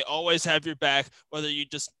reason why they always have your back, whether you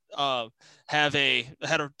just had a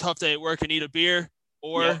tough day at work and need a beer,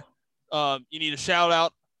 or you need a shout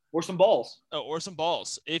out. Or some balls.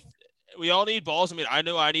 If we all need balls. I mean, I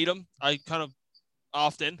know I need them. I kind of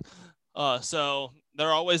often. So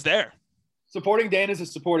they're always there. Supporting Dana's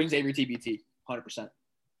is supporting Xavier TBT, 100%.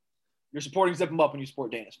 You're supporting Zip 'em Up when you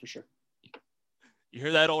support Dana's, for sure. You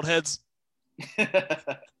hear that, old heads?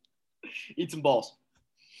 Eat some balls.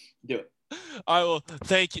 Do it. I will.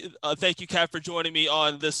 Thank you, Cap, for joining me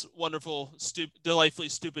on this wonderful, delightfully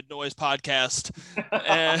stupid noise podcast.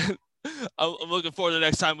 And I'm looking forward to the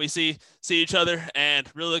next time we see each other, and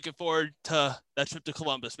really looking forward to that trip to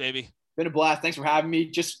Columbus, baby. Been a blast. Thanks for having me.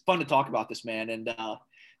 Just fun to talk about this, man. And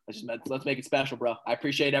let's make it special, bro. I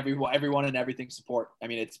appreciate everyone and everything's support. I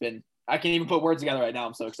mean, I can't even put words together right now.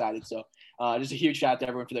 I'm so excited. So just a huge shout out to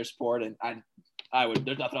everyone for their support. And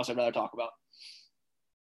there's nothing else I'd rather talk about.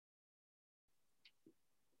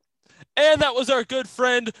 And that was our good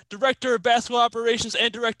friend, Director of Basketball Operations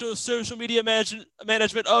and Director of Social Media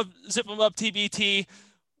Management of Zip 'em Up TBT.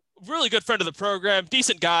 Really good friend of the program,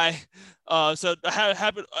 decent guy. So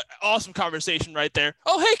have an awesome conversation right there.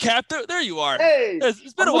 Oh, hey, Cap, there you are. Hey,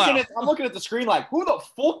 it's been a while. I'm looking at the screen like, who the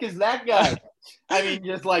fuck is that guy? I mean,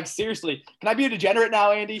 just like, seriously, can I be a degenerate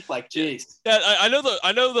now, Andy? Like, jeez. Yeah, I know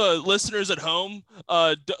the listeners at home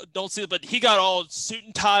don't see it, but he got all suit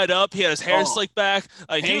and tied up. He had his hair slicked back.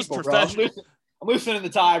 He was professional. I'm loosening the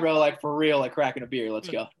tie, bro, like for real, like cracking a beer. Let's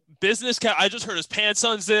go. Business Cap. I just heard his pants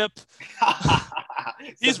unzip.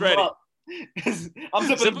 He's ready. I'm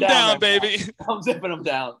zipping him down, baby. I'm zipping him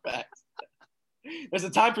down. Facts. There's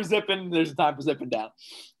a time for zipping. There's a time for zipping down.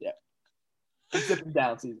 Yeah. It's zipping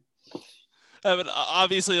down season. But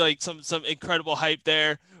obviously, like some incredible hype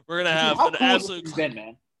there. We're gonna have an absolute. This been,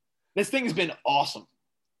 man. This thing has been awesome,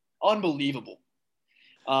 unbelievable.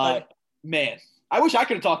 Man, I wish I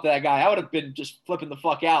could have talked to that guy. I would have been just flipping the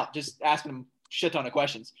fuck out, just asking him shit ton of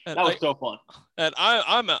questions. That was so fun. And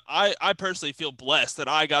I personally feel blessed that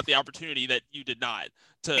I got the opportunity that you did not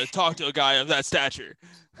to talk to a guy of that stature.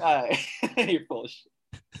 You're full of shit.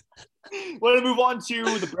 Want to move on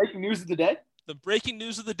to the breaking news of the day? The breaking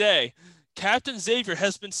news of the day. Captain Xavier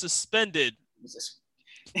has been suspended.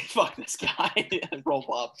 Fuck this guy. Roll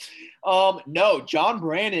flop. No, John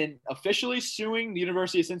Brannon officially suing the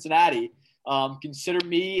University of Cincinnati. Consider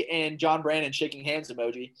me and John Brannon shaking hands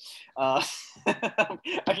emoji. I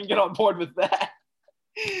can get on board with that.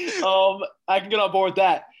 No,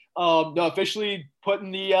 officially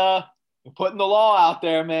putting the law out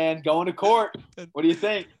there, man. Going to court. What do you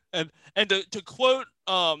think? And to quote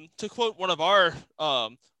one of our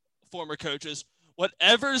former coaches,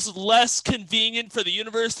 whatever's less convenient for the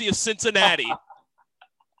University of Cincinnati.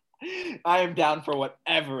 I am down for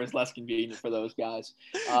whatever is less convenient for those guys.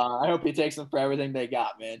 I hope he takes them for everything they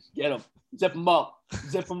got, man. Get them. Zip them up.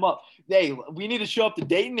 Zip them up. Hey, we need to show up to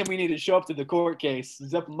Dayton and we need to show up to the court case.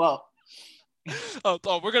 Zip them up.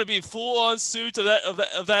 We're gonna be full on suits of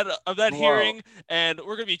that hearing, and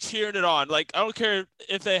we're gonna be cheering it on. Like, I don't care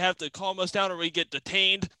if they have to calm us down or we get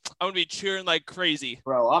detained. I'm gonna be cheering like crazy.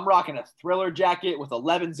 Bro, I'm rocking a Thriller jacket with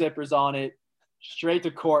 11 zippers on it. Straight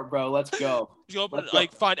to court, bro. Let's go.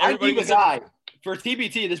 Find everybody. I need a guy for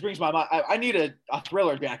TBT. This brings my mind. I need a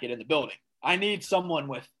Thriller jacket in the building. I need someone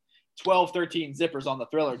with 12, 13 zippers on the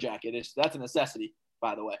Thriller jacket. That's a necessity,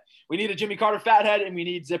 by the way. We need a Jimmy Carter fathead, and we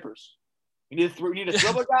need zippers. We need a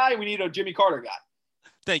Thriller guy, and we need a Jimmy Carter guy.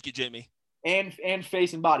 Thank you, Jimmy. And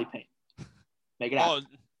face and body paint. Make it happen.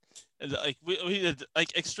 Like we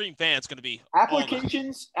like Extreme Fan's going to be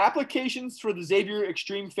applications for the Xavier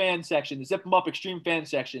Extreme Fan section, the Zip 'em Up Extreme Fan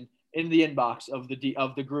section in the inbox of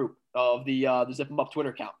the group of the Zip 'em Up Twitter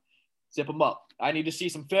account. Zip 'em up. I need to see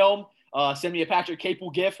some film. Send me a Patrick Capel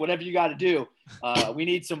gif, whatever you got to do. We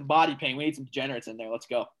need some body paint. We need some degenerates in there. Let's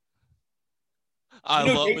go.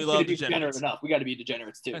 We love degenerates. Enough. We got to be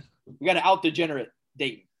degenerates too. We got to out degenerate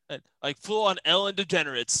Dayton. Like full on Ellen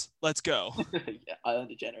degenerates. Let's go. Yeah, Ellen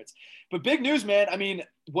degenerates. But big news, man. I mean,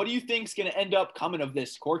 what do you think's going to end up coming of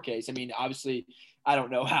this court case? I mean, obviously, I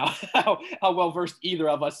don't know how well versed either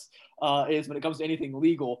of us is when it comes to anything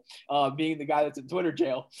legal, being the guy that's in Twitter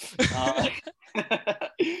jail.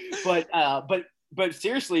 But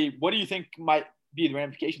seriously, what do you think might be the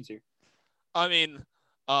ramifications here? I mean,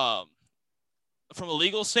 from a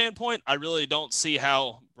legal standpoint, I really don't see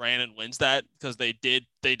how Brandon wins that because they did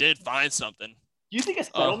find something. Do you think a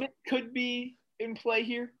settlement could be in play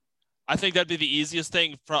here? I think that'd be the easiest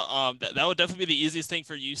thing from that would definitely be the easiest thing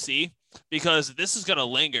for UC because this is going to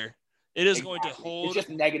linger. It is going to hold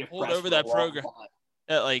over that program.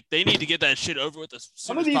 Like they need to get that shit over with as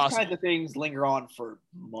soon as possible. Some of these kinds of things linger on for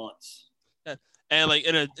months. And like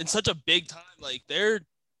in such a big time, like they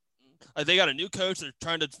got a new coach. They're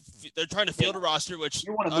trying to field a roster, which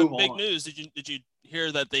big news. Did you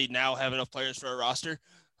hear that they now have enough players for a roster?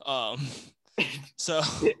 So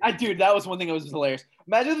dude, that was one thing that was hilarious.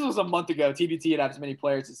 Imagine this was a month ago. TBT had as many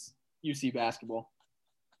players as UC basketball.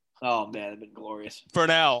 Oh man, it'd been glorious. For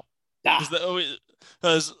now,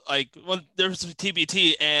 because like when there's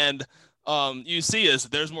TBT and UC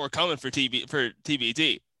there's more coming for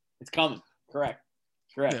TBT. It's coming. Correct.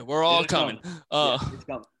 Yeah, we're all coming. It's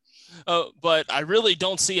coming. But I really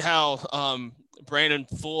don't see how Brandon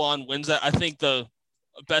full on wins that. I think the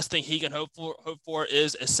best thing he can hope for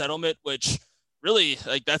is a settlement, which really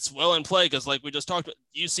like that's well in play because like we just talked about,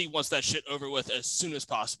 UC wants that shit over with as soon as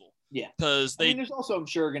possible. Yeah, because there's also I'm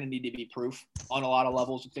sure going to need to be proof on a lot of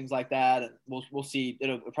levels and things like that, and we'll see.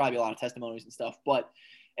 It'll probably be a lot of testimonies and stuff.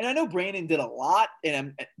 And I know Brandon did a lot,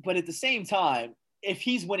 but at the same time, if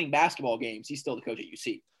he's winning basketball games, he's still the coach at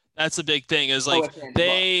UC. That's the big thing is like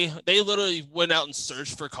they literally went out and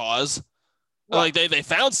searched for cause. Right. Like they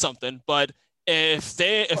found something, but if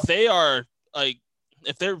they are like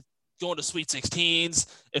if they're going to Sweet 16s,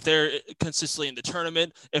 if they're consistently in the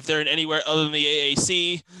tournament, if they're in anywhere other than the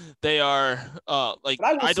AAC, they are I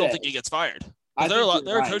don't think he gets fired. They're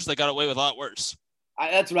a coach that got away with a lot worse.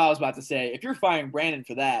 That's what I was about to say. If you're firing Brandon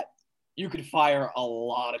for that, you could fire a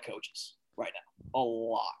lot of coaches right now. A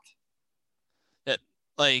lot.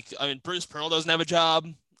 Bruce Pearl doesn't have a job.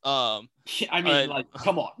 Come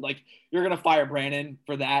on. Like, you're going to fire Brandon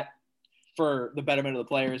for that, for the betterment of the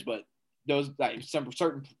players, but those some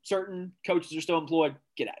certain coaches are still employed.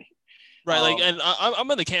 Get out of here. Right. And I'm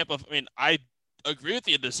in the camp of, I agree with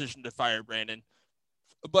the decision to fire Brandon,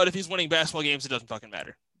 but if he's winning basketball games, it doesn't fucking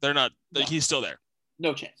matter. They're not, he's still there.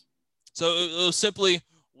 No chance. So it was simply,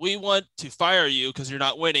 we want to fire you because you're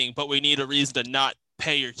not winning, but we need a reason to not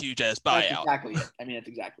pay your huge ass buyout. That's exactly it. That's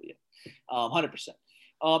exactly it. 100%.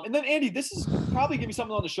 And then Andy, this is probably going to be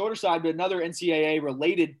something on the shorter side, but another NCAA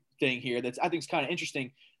related thing here that's I think is kind of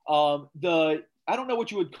interesting. I don't know what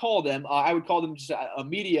you would call them. I would call them just a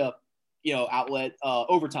media, outlet.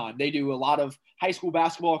 Overtime. They do a lot of high school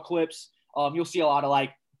basketball clips. You'll see a lot of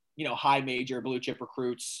high major blue chip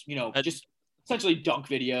recruits. Just essentially dunk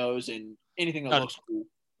videos and anything that looks cool.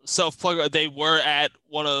 Self-plug, they were at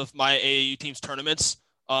one of my AAU team's tournaments.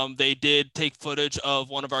 They did take footage of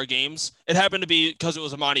one of our games. It happened to be because it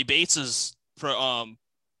was Amani Bates's program.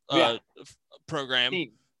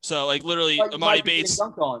 Team. So literally Amani Bates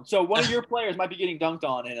dunked on. So one of your players might be getting dunked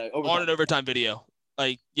on in an overtime video.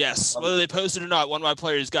 Yes, whether they posted or not, one of my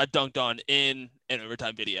players got dunked on in an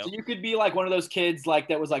overtime video. So you could be like one of those kids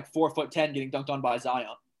that was 4'10" getting dunked on by Zion.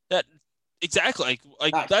 That exactly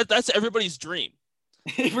nice. That's everybody's dream.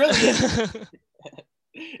 It really is.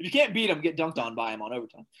 If you can't beat them, get dunked on by them on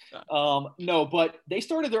overtime. No, but they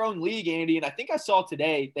started their own league, Andy, and I think I saw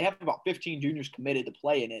today they have about 15 juniors committed to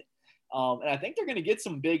play in it. And I think they're going to get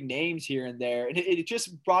some big names here and there. And it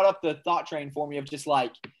just brought up the thought train for me of just God,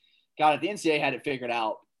 if the NCAA had it figured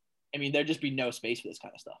out, there'd just be no space for this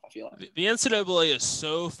kind of stuff, I feel like. The NCAA is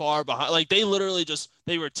so far behind. They literally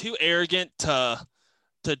they were too arrogant to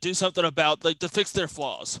do something about, to fix their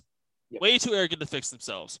flaws. Yep. Way too arrogant to fix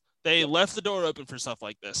themselves. They left the door open for stuff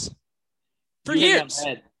like this for years.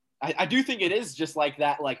 I do think it is just like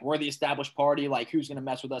that. We're the established party. Who's going to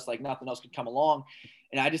mess with us? Nothing else could come along.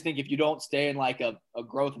 And I just think if you don't stay in a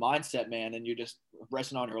growth mindset, man, and you're just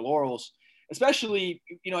resting on your laurels, especially,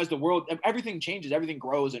 as the world, everything changes, everything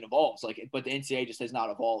grows and evolves. But the NCAA just has not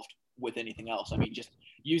evolved with anything else. I mean, just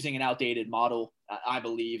using an outdated model, I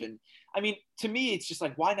believe. And I mean, to me, it's just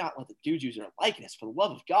like, why not let the dudes use their likeness, for the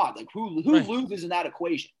love of God? Like, who Right. loses in that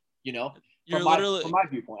equation? You know, You're from literally my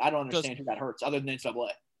viewpoint, I don't understand who that hurts other than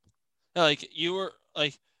NCAA. like you were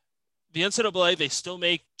like the NCAA. They still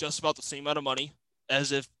make just about the same amount of money as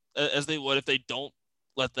they would if they don't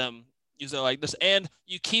let them use their likeness, and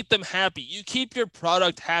you keep them happy. You keep your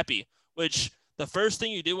product happy, which the first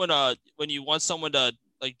thing you do when you want someone to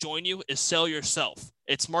like join you is sell yourself.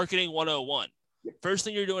 It's marketing 101. First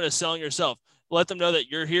thing you're doing is selling yourself. Let them know that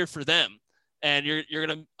you're here for them, and you're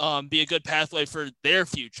gonna be a good pathway for their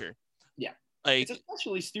future. Yeah, like it's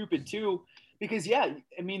especially stupid too because I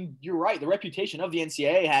mean, you're right. The reputation of the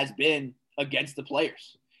NCAA has been against the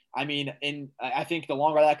players. I mean, and I think the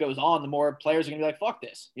longer that goes on, the more players are going to be like, fuck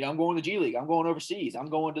this. You know, I'm going to G League. I'm going overseas. I'm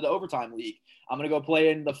going to the overtime league. I'm going to go play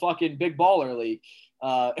in the fucking big baller league,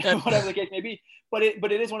 whatever the case may be. But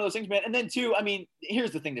it is one of those things, man. And then too, I mean,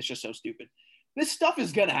 here's the thing that's just so stupid. This stuff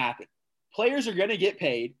is going to happen. Players are going to get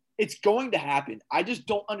paid. It's going to happen. I just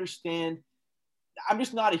don't understand. I'm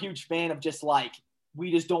just not a huge fan of just like,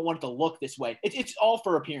 we just don't want it to look this way. It's all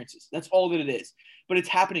for appearances. That's all that it is. But it's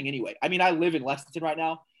happening anyway. I mean, I live in Lexington right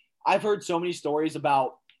now. I've heard so many stories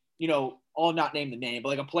about, you know, I'll not name the name, but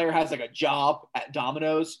like a player has like a job at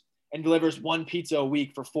Domino's and delivers one pizza a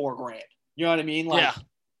week for $4,000. You know what I mean? Like, yeah.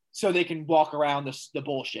 So they can walk around the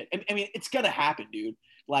bullshit. I mean, it's going to happen, dude.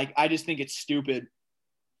 Like, I just think it's stupid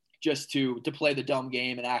just to play the dumb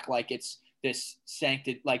game and act like it's this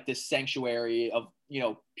this sanctuary of, you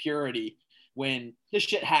know, purity when this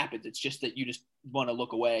shit happens. It's just that you just want to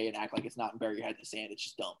look away and act like it's not and bury your head in the sand. It's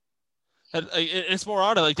just dumb. And it's more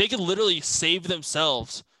on it. Like they can literally save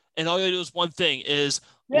themselves, and all you gotta do is one thing: is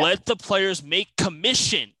let the players make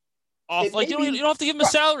commission off. You don't have to give them a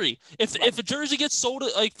salary. If a jersey gets sold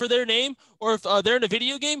like for their name, or if they're in a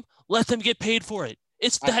video game, let them get paid for it.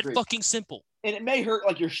 It's that fucking simple. And it may hurt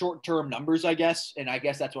like your short-term numbers, I guess. And I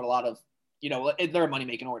guess that's what a lot of, you know, they're a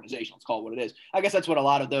money-making organization. Let's call it what it is. I guess that's what a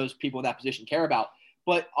lot of those people in that position care about.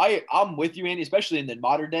 But I'm with you, Andy, especially in the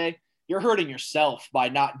modern day. You're hurting yourself by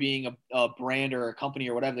not being a brand or a company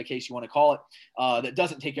or whatever the case you want to call it that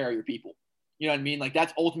doesn't take care of your people. You know what I mean? Like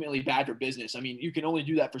that's ultimately bad for business. I mean, you can only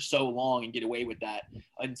do that for so long and get away with that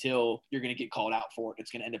until you're going to get called out for it.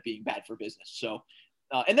 It's going to end up being bad for business. So,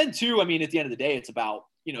 and then too, I mean, at the end of the day, it's about,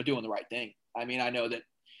 you know, doing the right thing. I mean, I know that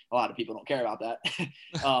a lot of people don't care about that,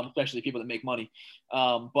 especially people that make money.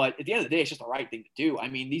 But at the end of the day, it's just the right thing to do. I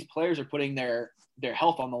mean, these players are putting their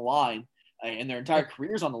health on the line and their entire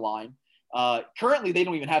careers on the line. Currently, they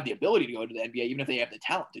don't even have the ability to go to the NBA, even if they have the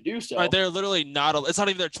talent to do so. Right, they're literally not. It's not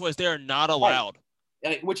even their choice. They are not allowed.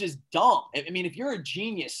 Right. Which is dumb. I mean, if you're a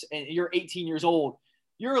genius and you're 18 years old,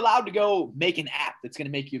 you're allowed to go make an app that's going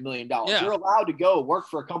to make you $1 million. Yeah. You're allowed to go work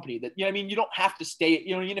for a company that, you know what I mean? You don't have to stay,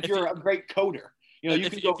 you know, even if you're a great coder. You know,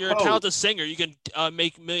 if you're a talented singer, you can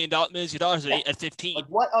make millions of dollars at 15. Like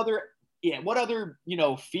what other, you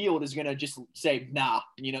know, field is going to just say, nah,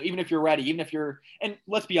 you know, even if you're ready, even if you're, and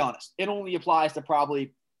let's be honest, it only applies to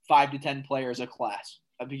probably 5 to 10 players a class.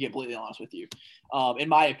 I'll be completely honest with you. In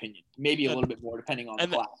my opinion, maybe a little bit more depending on the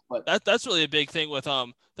class, but that's really a big thing with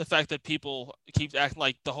the fact that people keep acting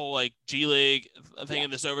like the whole like G League thing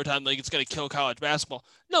in this overtime league, it's going to kill college basketball.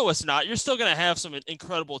 No, it's not. You're still going to have some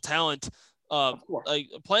incredible talent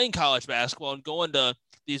like playing college basketball and going to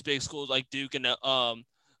these big schools like Duke and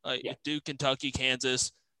Duke, Kentucky,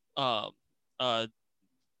 Kansas, Winthrop.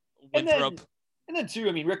 And then too,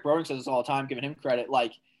 I mean, Rick Broden says this all the time, giving him credit.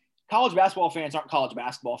 Like, college basketball fans aren't college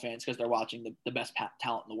basketball fans because they're watching the best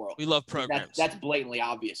talent in the world. We love programs. That's blatantly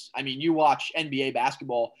obvious. I mean, you watch NBA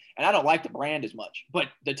basketball, and I don't like the brand as much, but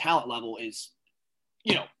the talent level is,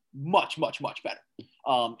 you know, much, much, much better.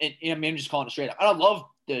 And I mean, I'm just calling it straight up. I love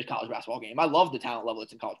the college basketball game. I love the talent level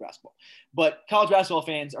that's in college basketball. But college basketball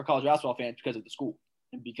fans are college basketball fans because of the school.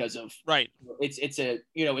 Because of it's a,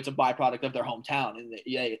 you know, it's a byproduct of their hometown, and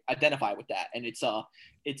they identify with that, and it's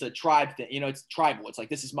a tribe thing, you know, it's tribal. It's like,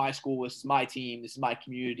 this is my school, this is my team, this is my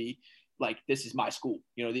community, like this is my school,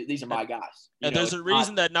 you know, these are my guys. And there's a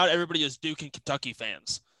reason that not everybody is Duke and Kentucky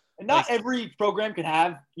fans, and not every program can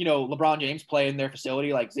have, you know, LeBron James play in their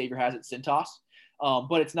facility like Xavier has at Cintas.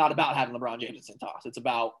 But it's not about having LeBron James at Cintas. It's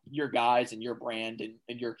about your guys and your brand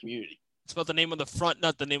and your community. It's about the name on the front,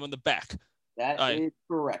 not the name on the back. That is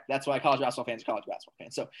correct. That's why college basketball fans are college basketball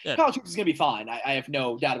fans. So college hoops is going to be fine. I have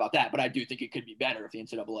no doubt about that. But I do think it could be better if the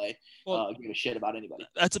NCAA give a shit about anybody.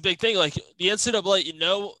 That's a big thing. Like the NCAA, you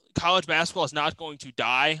know, college basketball is not going to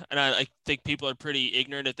die. And I think people are pretty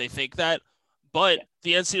ignorant if they think that. But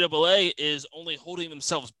the NCAA is only holding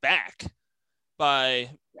themselves back by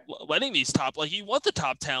letting these top, like you want the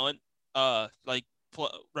top talent,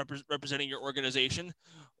 representing your organization.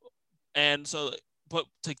 And so, but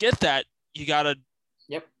to get that, you gotta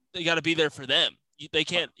be there for them. You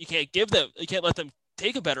can't let them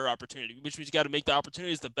take a better opportunity, which means you got to make the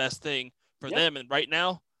opportunities the best thing for them. And right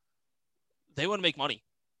now, they want to make money.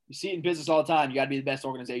 You see it in business all the time. You got to be the best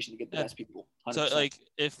organization to get the best people. 100%. So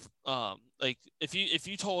if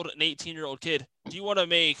you told an 18-year-old kid, do you want to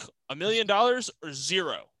make $1 million or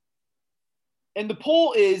zero? And the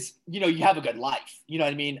poll is, you have a good life. You know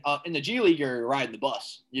what I mean? In the G League, you're riding the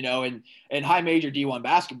bus, and in high major D1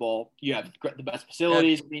 basketball, you have the best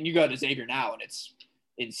facilities. I mean, you go to Xavier now and it's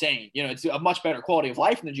insane. It's a much better quality of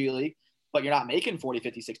life in the G League, but you're not making 40,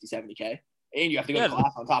 50, 60, 70K. And you have to go to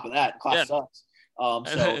class on top of that. Class sucks.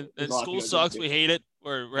 And school sucks. We hate it.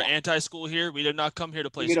 We're anti-school here. We did not come here to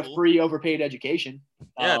play school. You get a free overpaid education.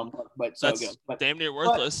 But so that's good. But damn near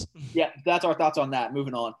worthless. That's our thoughts on that.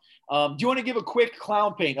 Moving on. Do you want to give a quick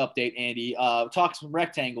clown paint update, Andy? Talk some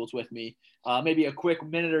rectangles with me. Maybe a quick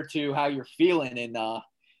minute or two how you're feeling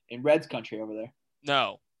in Reds country over there.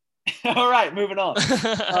 No. All right, moving on.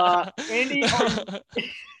 Andy,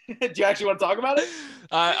 do you actually want to talk about it?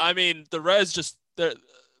 I mean, the Reds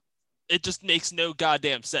it just makes no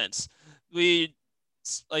goddamn sense. We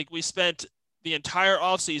spent the entire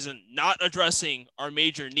offseason not addressing our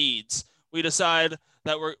major needs. We decide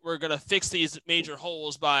that we're going to fix these major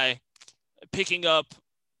holes by picking up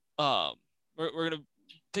we're going to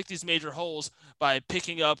pick these major holes by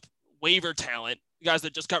picking up waiver talent, guys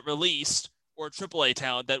that just got released, or AAA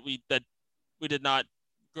talent that we did not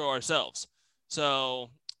grow ourselves. So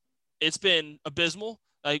it's been abysmal.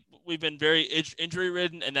 Like, we've been very injury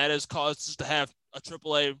ridden, and that has caused us to have a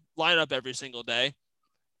AAA lineup every single day.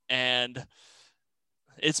 And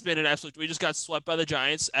it's been an absolute, we just got swept by the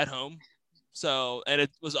Giants at home. So, and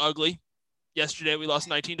it was ugly. Yesterday we lost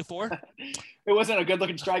 19-4. It wasn't a good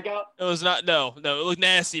looking strikeout. It was not. No, it looked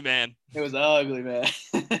nasty, man. It was ugly, man.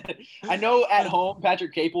 I know at home,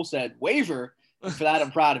 Patrick Capel said waiver. And for that,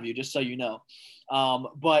 I'm proud of you, just so you know.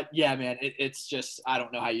 But yeah, man, it's just, I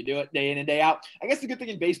don't know how you do it day in and day out. I guess the good thing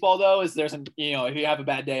in baseball though, is there's if you have a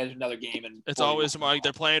bad day, there's another game. And it's always like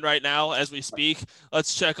they're playing right now as we speak.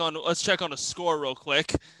 Let's check on a score real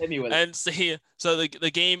quick. Hit me with and see. So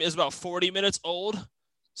the game is about 40 minutes old.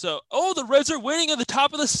 So, the Reds are winning at the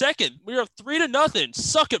top of the second. We are 3-0.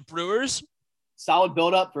 Suck it, Brewers. Solid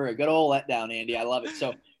build up for a good old letdown, Andy. I love it.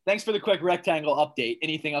 So thanks for the quick rectangle update.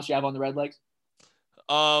 Anything else you have on the Redlegs?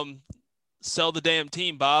 Sell the damn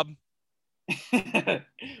team, Bob.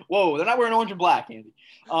 Whoa, they're not wearing orange and black, Andy.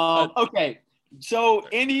 Okay, so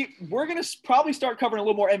Andy, we're gonna probably start covering a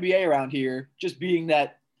little more NBA around here, just being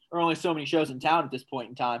that there are only so many shows in town at this point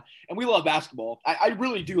in time, and we love basketball. I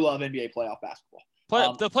really do love NBA playoff basketball.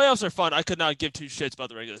 The playoffs are fun. I could not give two shits about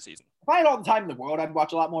the regular season. If I had all the time in the world, I'd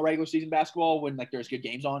watch a lot more regular season basketball when there's good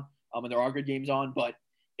games on, and there are good games on. But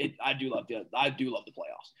I do love the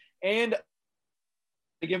playoffs. And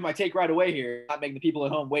to give my take right away here, not making the people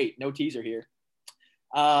at home wait. No teaser here.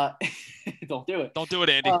 Don't do it. Don't do it,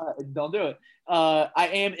 Andy. Don't do it. I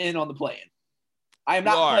am in on the play-in. I am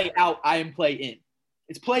not play out. I am play in.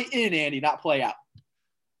 It's play in, Andy, not play out.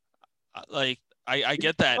 I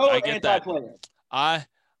get that. I get that.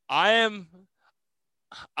 I'm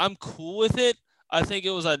cool with it. I think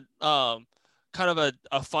it was a kind of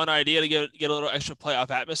a fun idea to get a little extra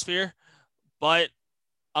playoff atmosphere, but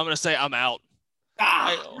I'm gonna say I'm out.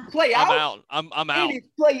 Play out. I'm out. I'm out. It's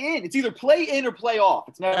play in. It's either play in or play off.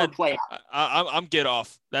 It's never play out. I'm get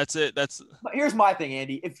off. That's it. But here's my thing,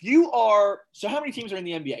 Andy. If you are, so how many teams are in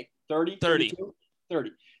the NBA? 30.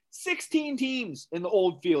 30. 16 teams in the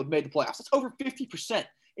old field made the playoffs. That's over 50%.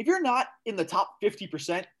 If you're not in the top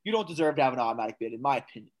 50%, you don't deserve to have an automatic bid, in my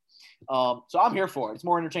opinion. So I'm here for it. It's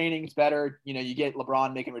more entertaining. It's better. You get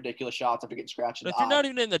LeBron making ridiculous shots after getting scratched. But if you're not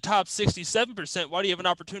even in the top 67%, why do you have an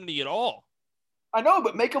opportunity at all? I know,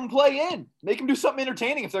 but make them play in. Make them do something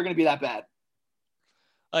entertaining if they're going to be that bad.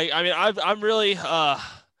 I'm really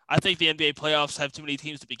I think the NBA playoffs have too many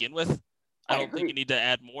teams to begin with. I don't think you need to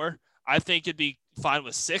add more. I think it'd be fine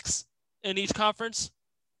with 6 in each conference.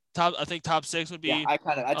 I think top 6 would be. Yeah, I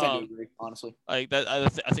tend to agree, honestly. Like that, I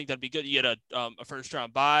think that'd be good. You get a first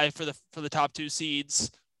round bye for the top 2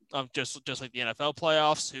 seeds, just like the NFL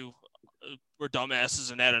playoffs, who were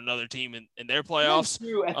dumbasses and had another team in their playoffs.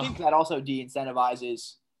 I think that also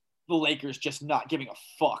de-incentivizes the Lakers just not giving a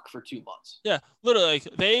fuck for 2 months. Yeah, literally,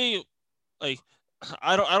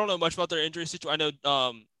 I don't know much about their injury situation. I know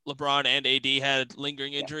LeBron and AD had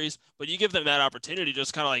lingering injuries, but you give them that opportunity to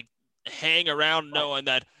just kind of hang around knowing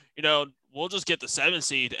that, we'll just get the 7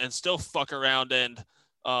 seed and still fuck around and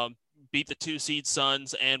beat the 2 seed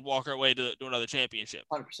Suns and walk our way to another championship.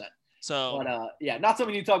 100%. So, but not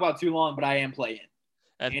something you talk about too long, but I am playing.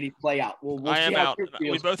 Andy, play out. We'll I see am how out. Coop We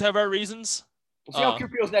feels. both have our reasons. We'll see how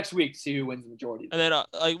Coop feels next week to see who wins the majority. And then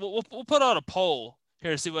we'll put on a poll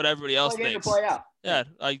here to see what everybody else play thinks. In or play out. Yeah,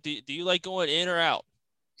 like do you like going in or out?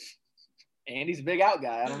 Andy's a big out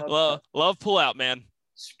guy. I don't know. Love pull out, man.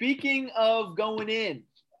 Speaking of going in,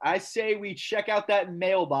 I say we check out that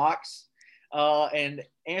mailbox and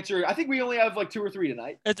answer. I think we only have like 2 or 3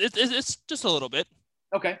 tonight. It's just a little bit.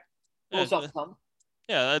 Okay. Something.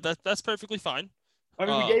 Yeah, that's perfectly fine. I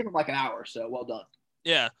mean, we gave him like an hour, so well done.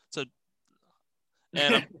 Yeah. So,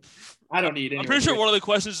 and I don't need. I'm pretty sure one of the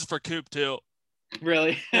questions is for Coop too.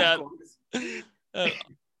 Really? Yeah.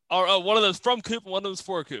 Or one of those from Coop and one of those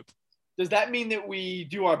for Coop. Does that mean that we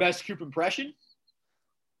do our best Coop impression?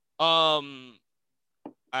 I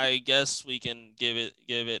guess we can give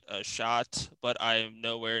it a shot, but I am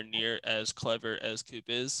nowhere near as clever as Coop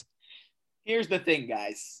is. Here's the thing,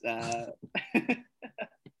 guys. I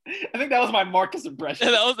think that was my Marcus impression.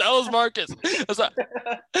 Yeah, that was Marcus.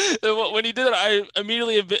 When he did it, I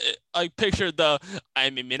immediately pictured the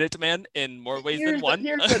 "I'm a Minuteman" in more ways than one.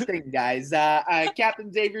 Here's the thing, guys.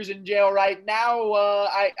 Captain Xavier's in jail right now.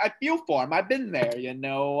 I feel for him. I've been there.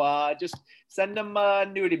 Just send him a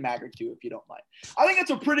nudity mag or 2 if you don't mind. I think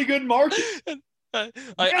that's a pretty good Marcus. I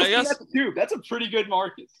guess that's a pretty good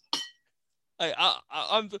Marcus.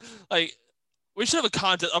 I'm like. We should have a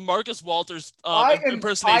contest, a Marcus Walters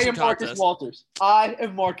impersonation contest. I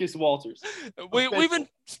am Marcus Walters. We've been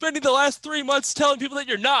spending the last 3 months telling people that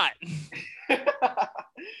you're not.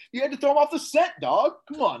 You had to throw him off the set, dog.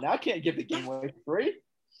 Come on, now I can't give the game away for free.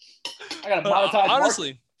 I gotta monetize.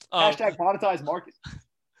 Honestly, Hashtag monetize Marcus.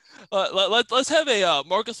 Let's have a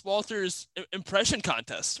Marcus Walters impression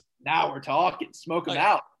contest. Now we're talking. Smoke him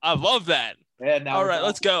out. I love that. Yeah. Now. All right,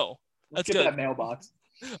 let's go. Let's get that mailbox.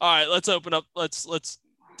 All right, let's open up. Let's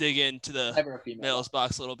dig into the mailbox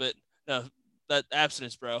box a little bit. No, that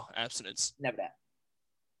abstinence, bro. Abstinence. Never that.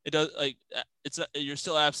 It does you're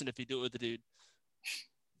still absent if you do it with the dude.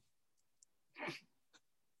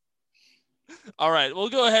 All right, we'll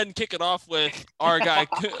go ahead and kick it off with our guy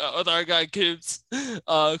Coop's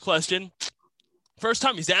question. First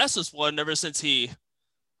time he's asked us one ever since he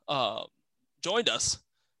joined us.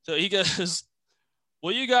 So he goes,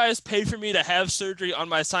 will you guys pay for me to have surgery on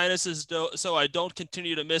my sinuses so I don't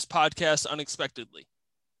continue to miss podcasts unexpectedly?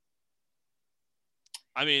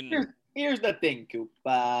 I mean, here's the thing, Coop.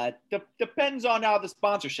 Depends on how the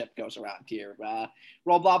sponsorship goes around here.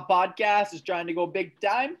 Rollblock Podcast is trying to go big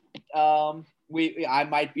time. I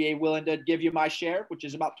might be willing to give you my share, which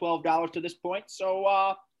is about $12 to this point. So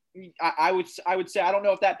I would say I don't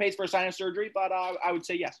know if that pays for sinus surgery, but I would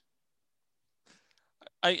say yes.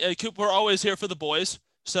 Coop, we're always here for the boys.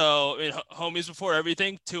 So, homies before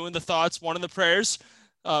everything, 2 in the thoughts, 1 in the prayers.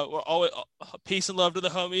 We're always peace and love to the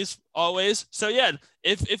homies, always. So, yeah,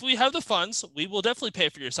 if we have the funds, we will definitely pay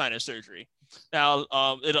for your sinus surgery. Now,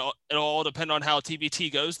 it'll all depend on how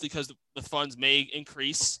TBT goes because the funds may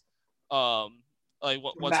increase. Once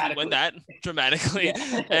we win that dramatically,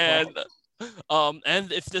 yeah.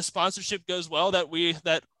 and if the sponsorship goes well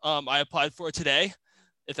that I applied for today,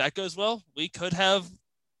 if that goes well, we could have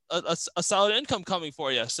a solid income coming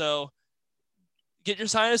for you. So get your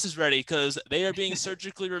sinuses ready because they are being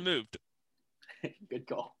surgically removed. Good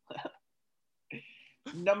call.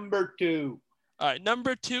 Number 2. All right.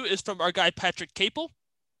 Number 2 is from our guy, Patrick Capel.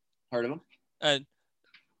 Heard of him? And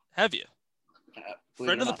have you?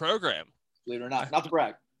 Friend of the program. Believe it or not. Not to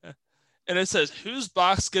brag. And it says, whose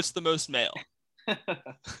box gets the most mail?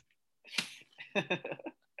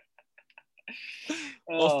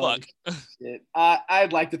 Well, fuck. Shit.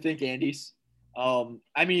 I'd like to think Andy's.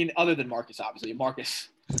 I mean, other than Marcus, obviously. Marcus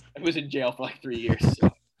was in jail for like 3 years. So,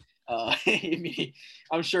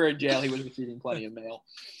 I'm sure in jail he was receiving plenty of mail.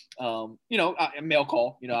 A mail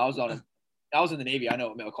call. I was in the Navy. I know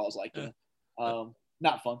what mail calls like.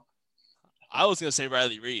 Not fun. I was gonna say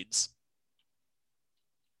Riley Reed's.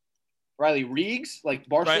 Riley Reeds, like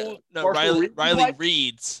Barstool. Riley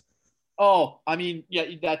Reed's. Oh, I mean, yeah,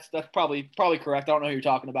 that's probably correct. I don't know who you're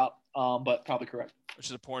talking about, but probably correct. Which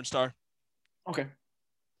is a porn star. Okay.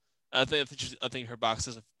 I think her box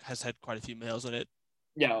has had quite a few mails in it.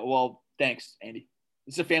 Yeah, well, thanks, Andy.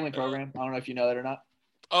 It's a family program. I don't know if you know that or not.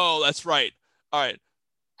 Oh, that's right. All right.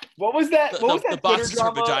 What was that? The box is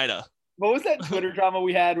her vagina. What was that Twitter drama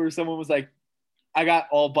we had where someone was like, I got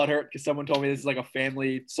all butthurt because someone told me this is like a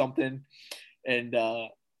family something, and I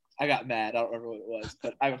got mad. I don't remember what it was,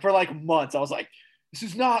 but for like months I was like, this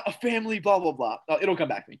is not a family blah blah blah. It'll come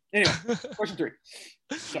back to me. Anyway, person 3.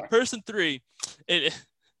 Sorry. Person 3.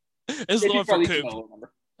 This is the one from Coop.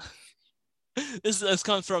 Remember. This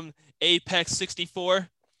comes from Apex 64.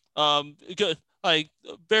 Good, like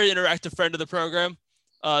very interactive friend of the program.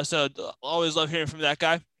 So always love hearing from that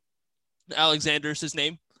guy. Alexander is his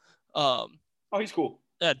name. Oh, he's cool.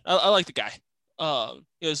 Yeah, I like the guy.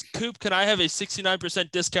 He goes, Coop, can I have a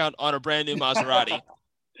 69% discount on a brand new Maserati?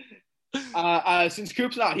 Since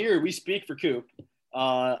Coop's not here, we speak for Coop.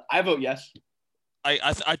 I vote yes.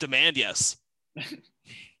 I demand yes.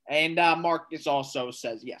 And Marcus also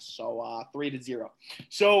says yes. So 3-0.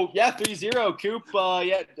 So yeah, 3-0. Coop.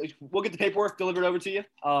 Yeah, we'll get the paperwork delivered over to you.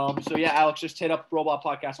 So yeah, Alex, just hit up Robot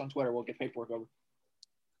Podcast on Twitter. We'll get paperwork over.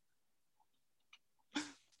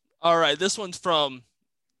 All right, this one's from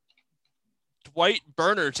Dwight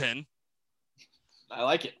Burnerton. I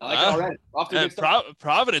like it. I like it already. Off to a good start.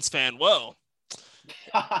 Providence fan. Whoa.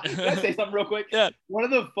 Can I say something real quick? Yeah. One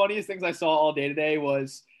of the funniest things I saw all day today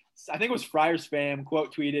was, I think it was Friars Fam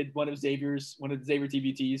quote tweeted one of Xavier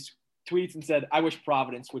TBT's tweets and said, "I wish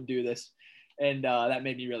Providence would do this," and that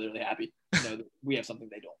made me really, really happy. You know, that we have something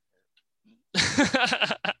they don't.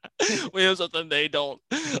 We have something they don't.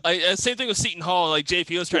 Same thing with Seton Hall. Like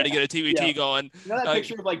JP was trying to get a TBT going. You know that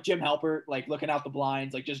picture of like Jim Halpert like looking out the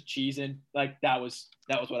blinds, like just cheesing. Like that was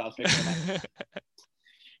what I was picturing.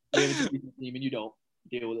 We have a decent team and you don't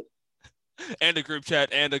deal with it. And a group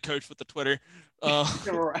chat and a coach with the Twitter.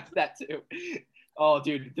 That too. Oh,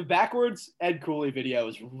 dude, the backwards Ed Cooley video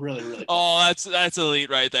is really, really cool. Oh, that's elite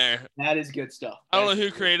right there. That is good stuff. I don't know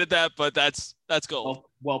who created that, but that's gold.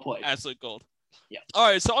 Well played. Absolute gold. Yeah. All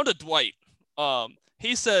right, so on to Dwight.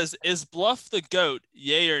 He says, "Is Bluff the GOAT?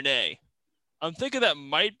 Yay or nay?" I'm thinking that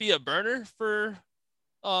might be a burner for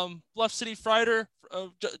Bluff City Friar.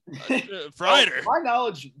 To my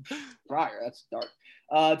knowledge, Friar. That's dark.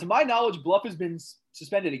 To my knowledge, Bluff has been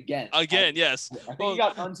suspended again. Yes. I think he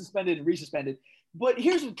got unsuspended and resuspended. But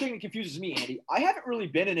here's the thing that confuses me, Andy. I haven't really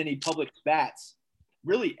been in any public spats,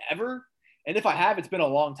 really ever. And if I have, it's been a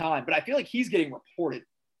long time. But I feel like he's getting reported,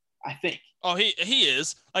 I think. Oh, he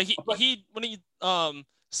is. Like he when he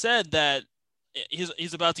said that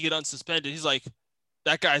he's about to get unsuspended, he's like,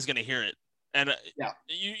 that guy's gonna hear it. And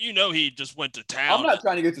you know he just went to town. I'm not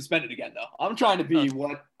trying to get suspended again though. I'm trying to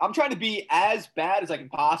be as bad as I can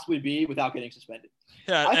possibly be without getting suspended.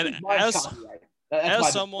 Yeah, and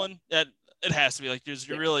as someone that it has to be like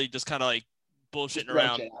you're really just kind of like bullshitting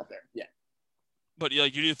around out there. Yeah. But you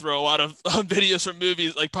do throw a lot of videos from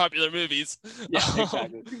movies, like popular movies. Yeah,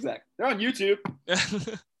 exactly. They're on YouTube.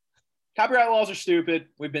 Copyright laws are stupid.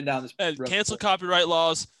 We've been down this. Cancel copyright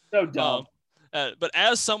laws. So dumb. But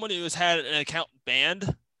as someone who has had an account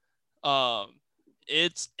banned,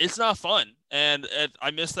 it's not fun, and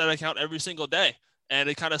I miss that account every single day, and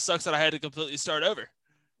it kind of sucks that I had to completely start over.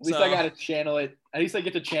 At least I got to channel it. At least I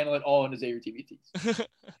get to channel it all into Xavier TBTs.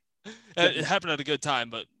 It happened at a good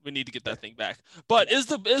time, but we need to get that thing back. But is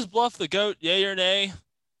Bluff the GOAT? Yay or nay?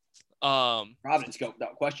 Providence GOAT,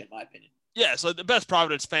 without question, in my opinion. Yeah, so the best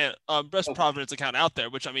Providence Providence account out there,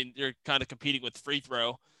 which I mean you're kind of competing with Free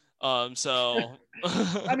Throw. So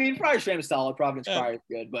I mean, Friars Fam is solid. Providence Friars is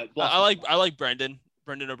good, but Bluff I like Brendan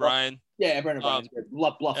O'Brien. Brendan O'Brien's good.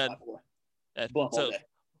 Bluff, my boy. Bluff all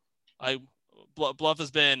day. Bluff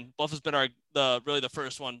has been the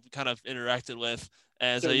first one we kind of interacted with,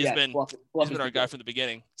 and so he's been our guy from the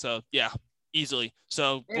beginning. So yeah, easily.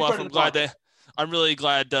 So Bluff, I'm really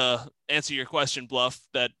glad to answer your question, Bluff.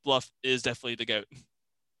 That Bluff is definitely the GOAT.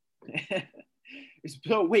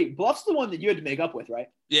 So wait, Bluff's the one that you had to make up with, right?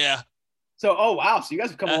 Yeah. So wow, so you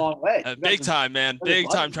guys have come a long way. Big time, man. Big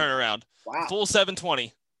time turnaround. Wow. Full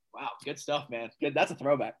 720. Wow, good stuff, man. Good. That's a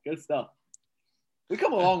throwback. Good stuff. We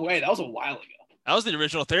come a long way. That was a while ago. That was the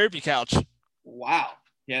original therapy couch. Wow.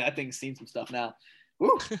 Yeah, that thing's seen some stuff now.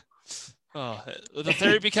 Woo. The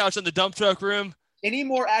therapy couch in the dump truck room. Any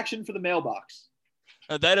more action for the mailbox?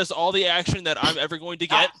 That is all the action that I'm ever going to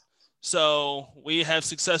get. So we have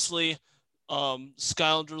successfully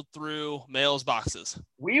scoundreled through mail's boxes.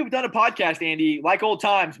 We've done a podcast, Andy, like old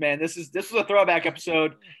times, man. This was a throwback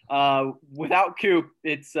episode. Without Coop,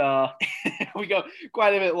 it's we go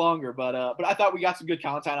quite a bit longer, but I thought we got some good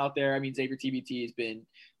content out there. I mean, Xavier TBT has been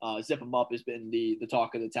Zip 'em Up has been the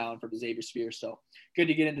talk of the town for the Xavier Sphere. So good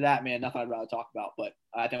to get into that, man. Nothing I'd rather talk about, but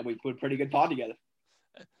I think we put a pretty good pod together.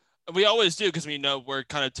 We always do because we know we're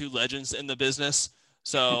kind of two legends in the business.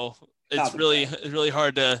 So it's really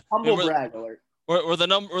hard to humble brag alert. We're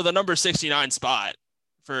the number 69 spot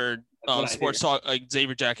for sports talk like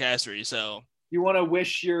Xavier Jackassery. So you want to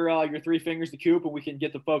wish your 3 fingers to Coop and we can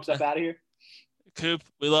get the folks up out of here? Coop,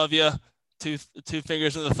 we love you. Two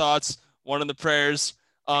fingers in the thoughts, one in the prayers.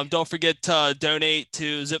 Don't forget to donate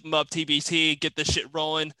to Zip 'em Up TBT. Get this shit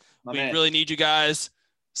rolling. My We man. really need you guys.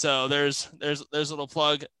 So there's a little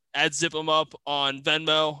plug. Add Zip 'em Up on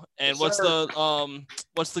Venmo. And Yes, what's sir. the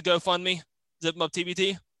GoFundMe? Zip 'em Up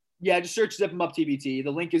TBT. Yeah, just search Zip 'em Up TBT.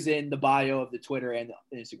 The link is in the bio of the Twitter and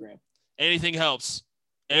the Instagram. Anything helps.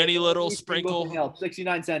 Any little Every single sprinkle. thing helps.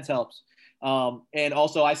 69 cents helps. And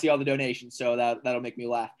also I see all the donations, so that'll make me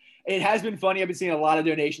laugh. It has been funny. I've been seeing a lot of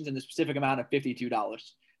donations in the specific amount of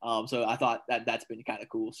 $52. So I thought that's been kind of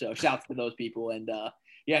cool. So shouts to those people. And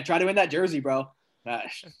yeah, try to win that jersey, bro.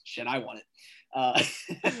 Shit, I want it.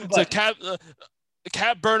 So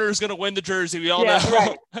Cap Burner is gonna win the jersey. We all know.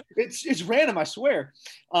 Right. It's random, I swear.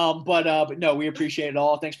 But no, we appreciate it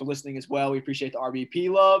all. Thanks for listening as well. We appreciate the RBP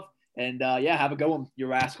love. And yeah, have a good one. You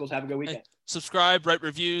rascals, have a good weekend. Subscribe, write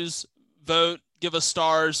reviews, vote, give us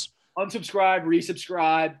stars. Unsubscribe,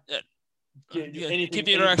 resubscribe. Keep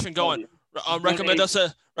the interaction going. Recommend us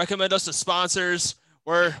to sponsors.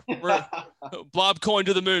 We're Blob Coin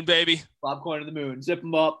to the moon, baby. Blob Coin to the moon. Zip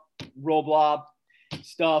them up. Roll Blob.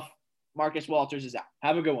 Stuff. Marcus Walters is out.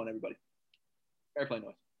 Have a good one, everybody. Airplane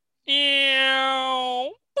noise.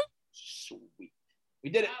 Ew. Sweet. We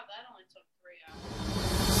did it. Wow, that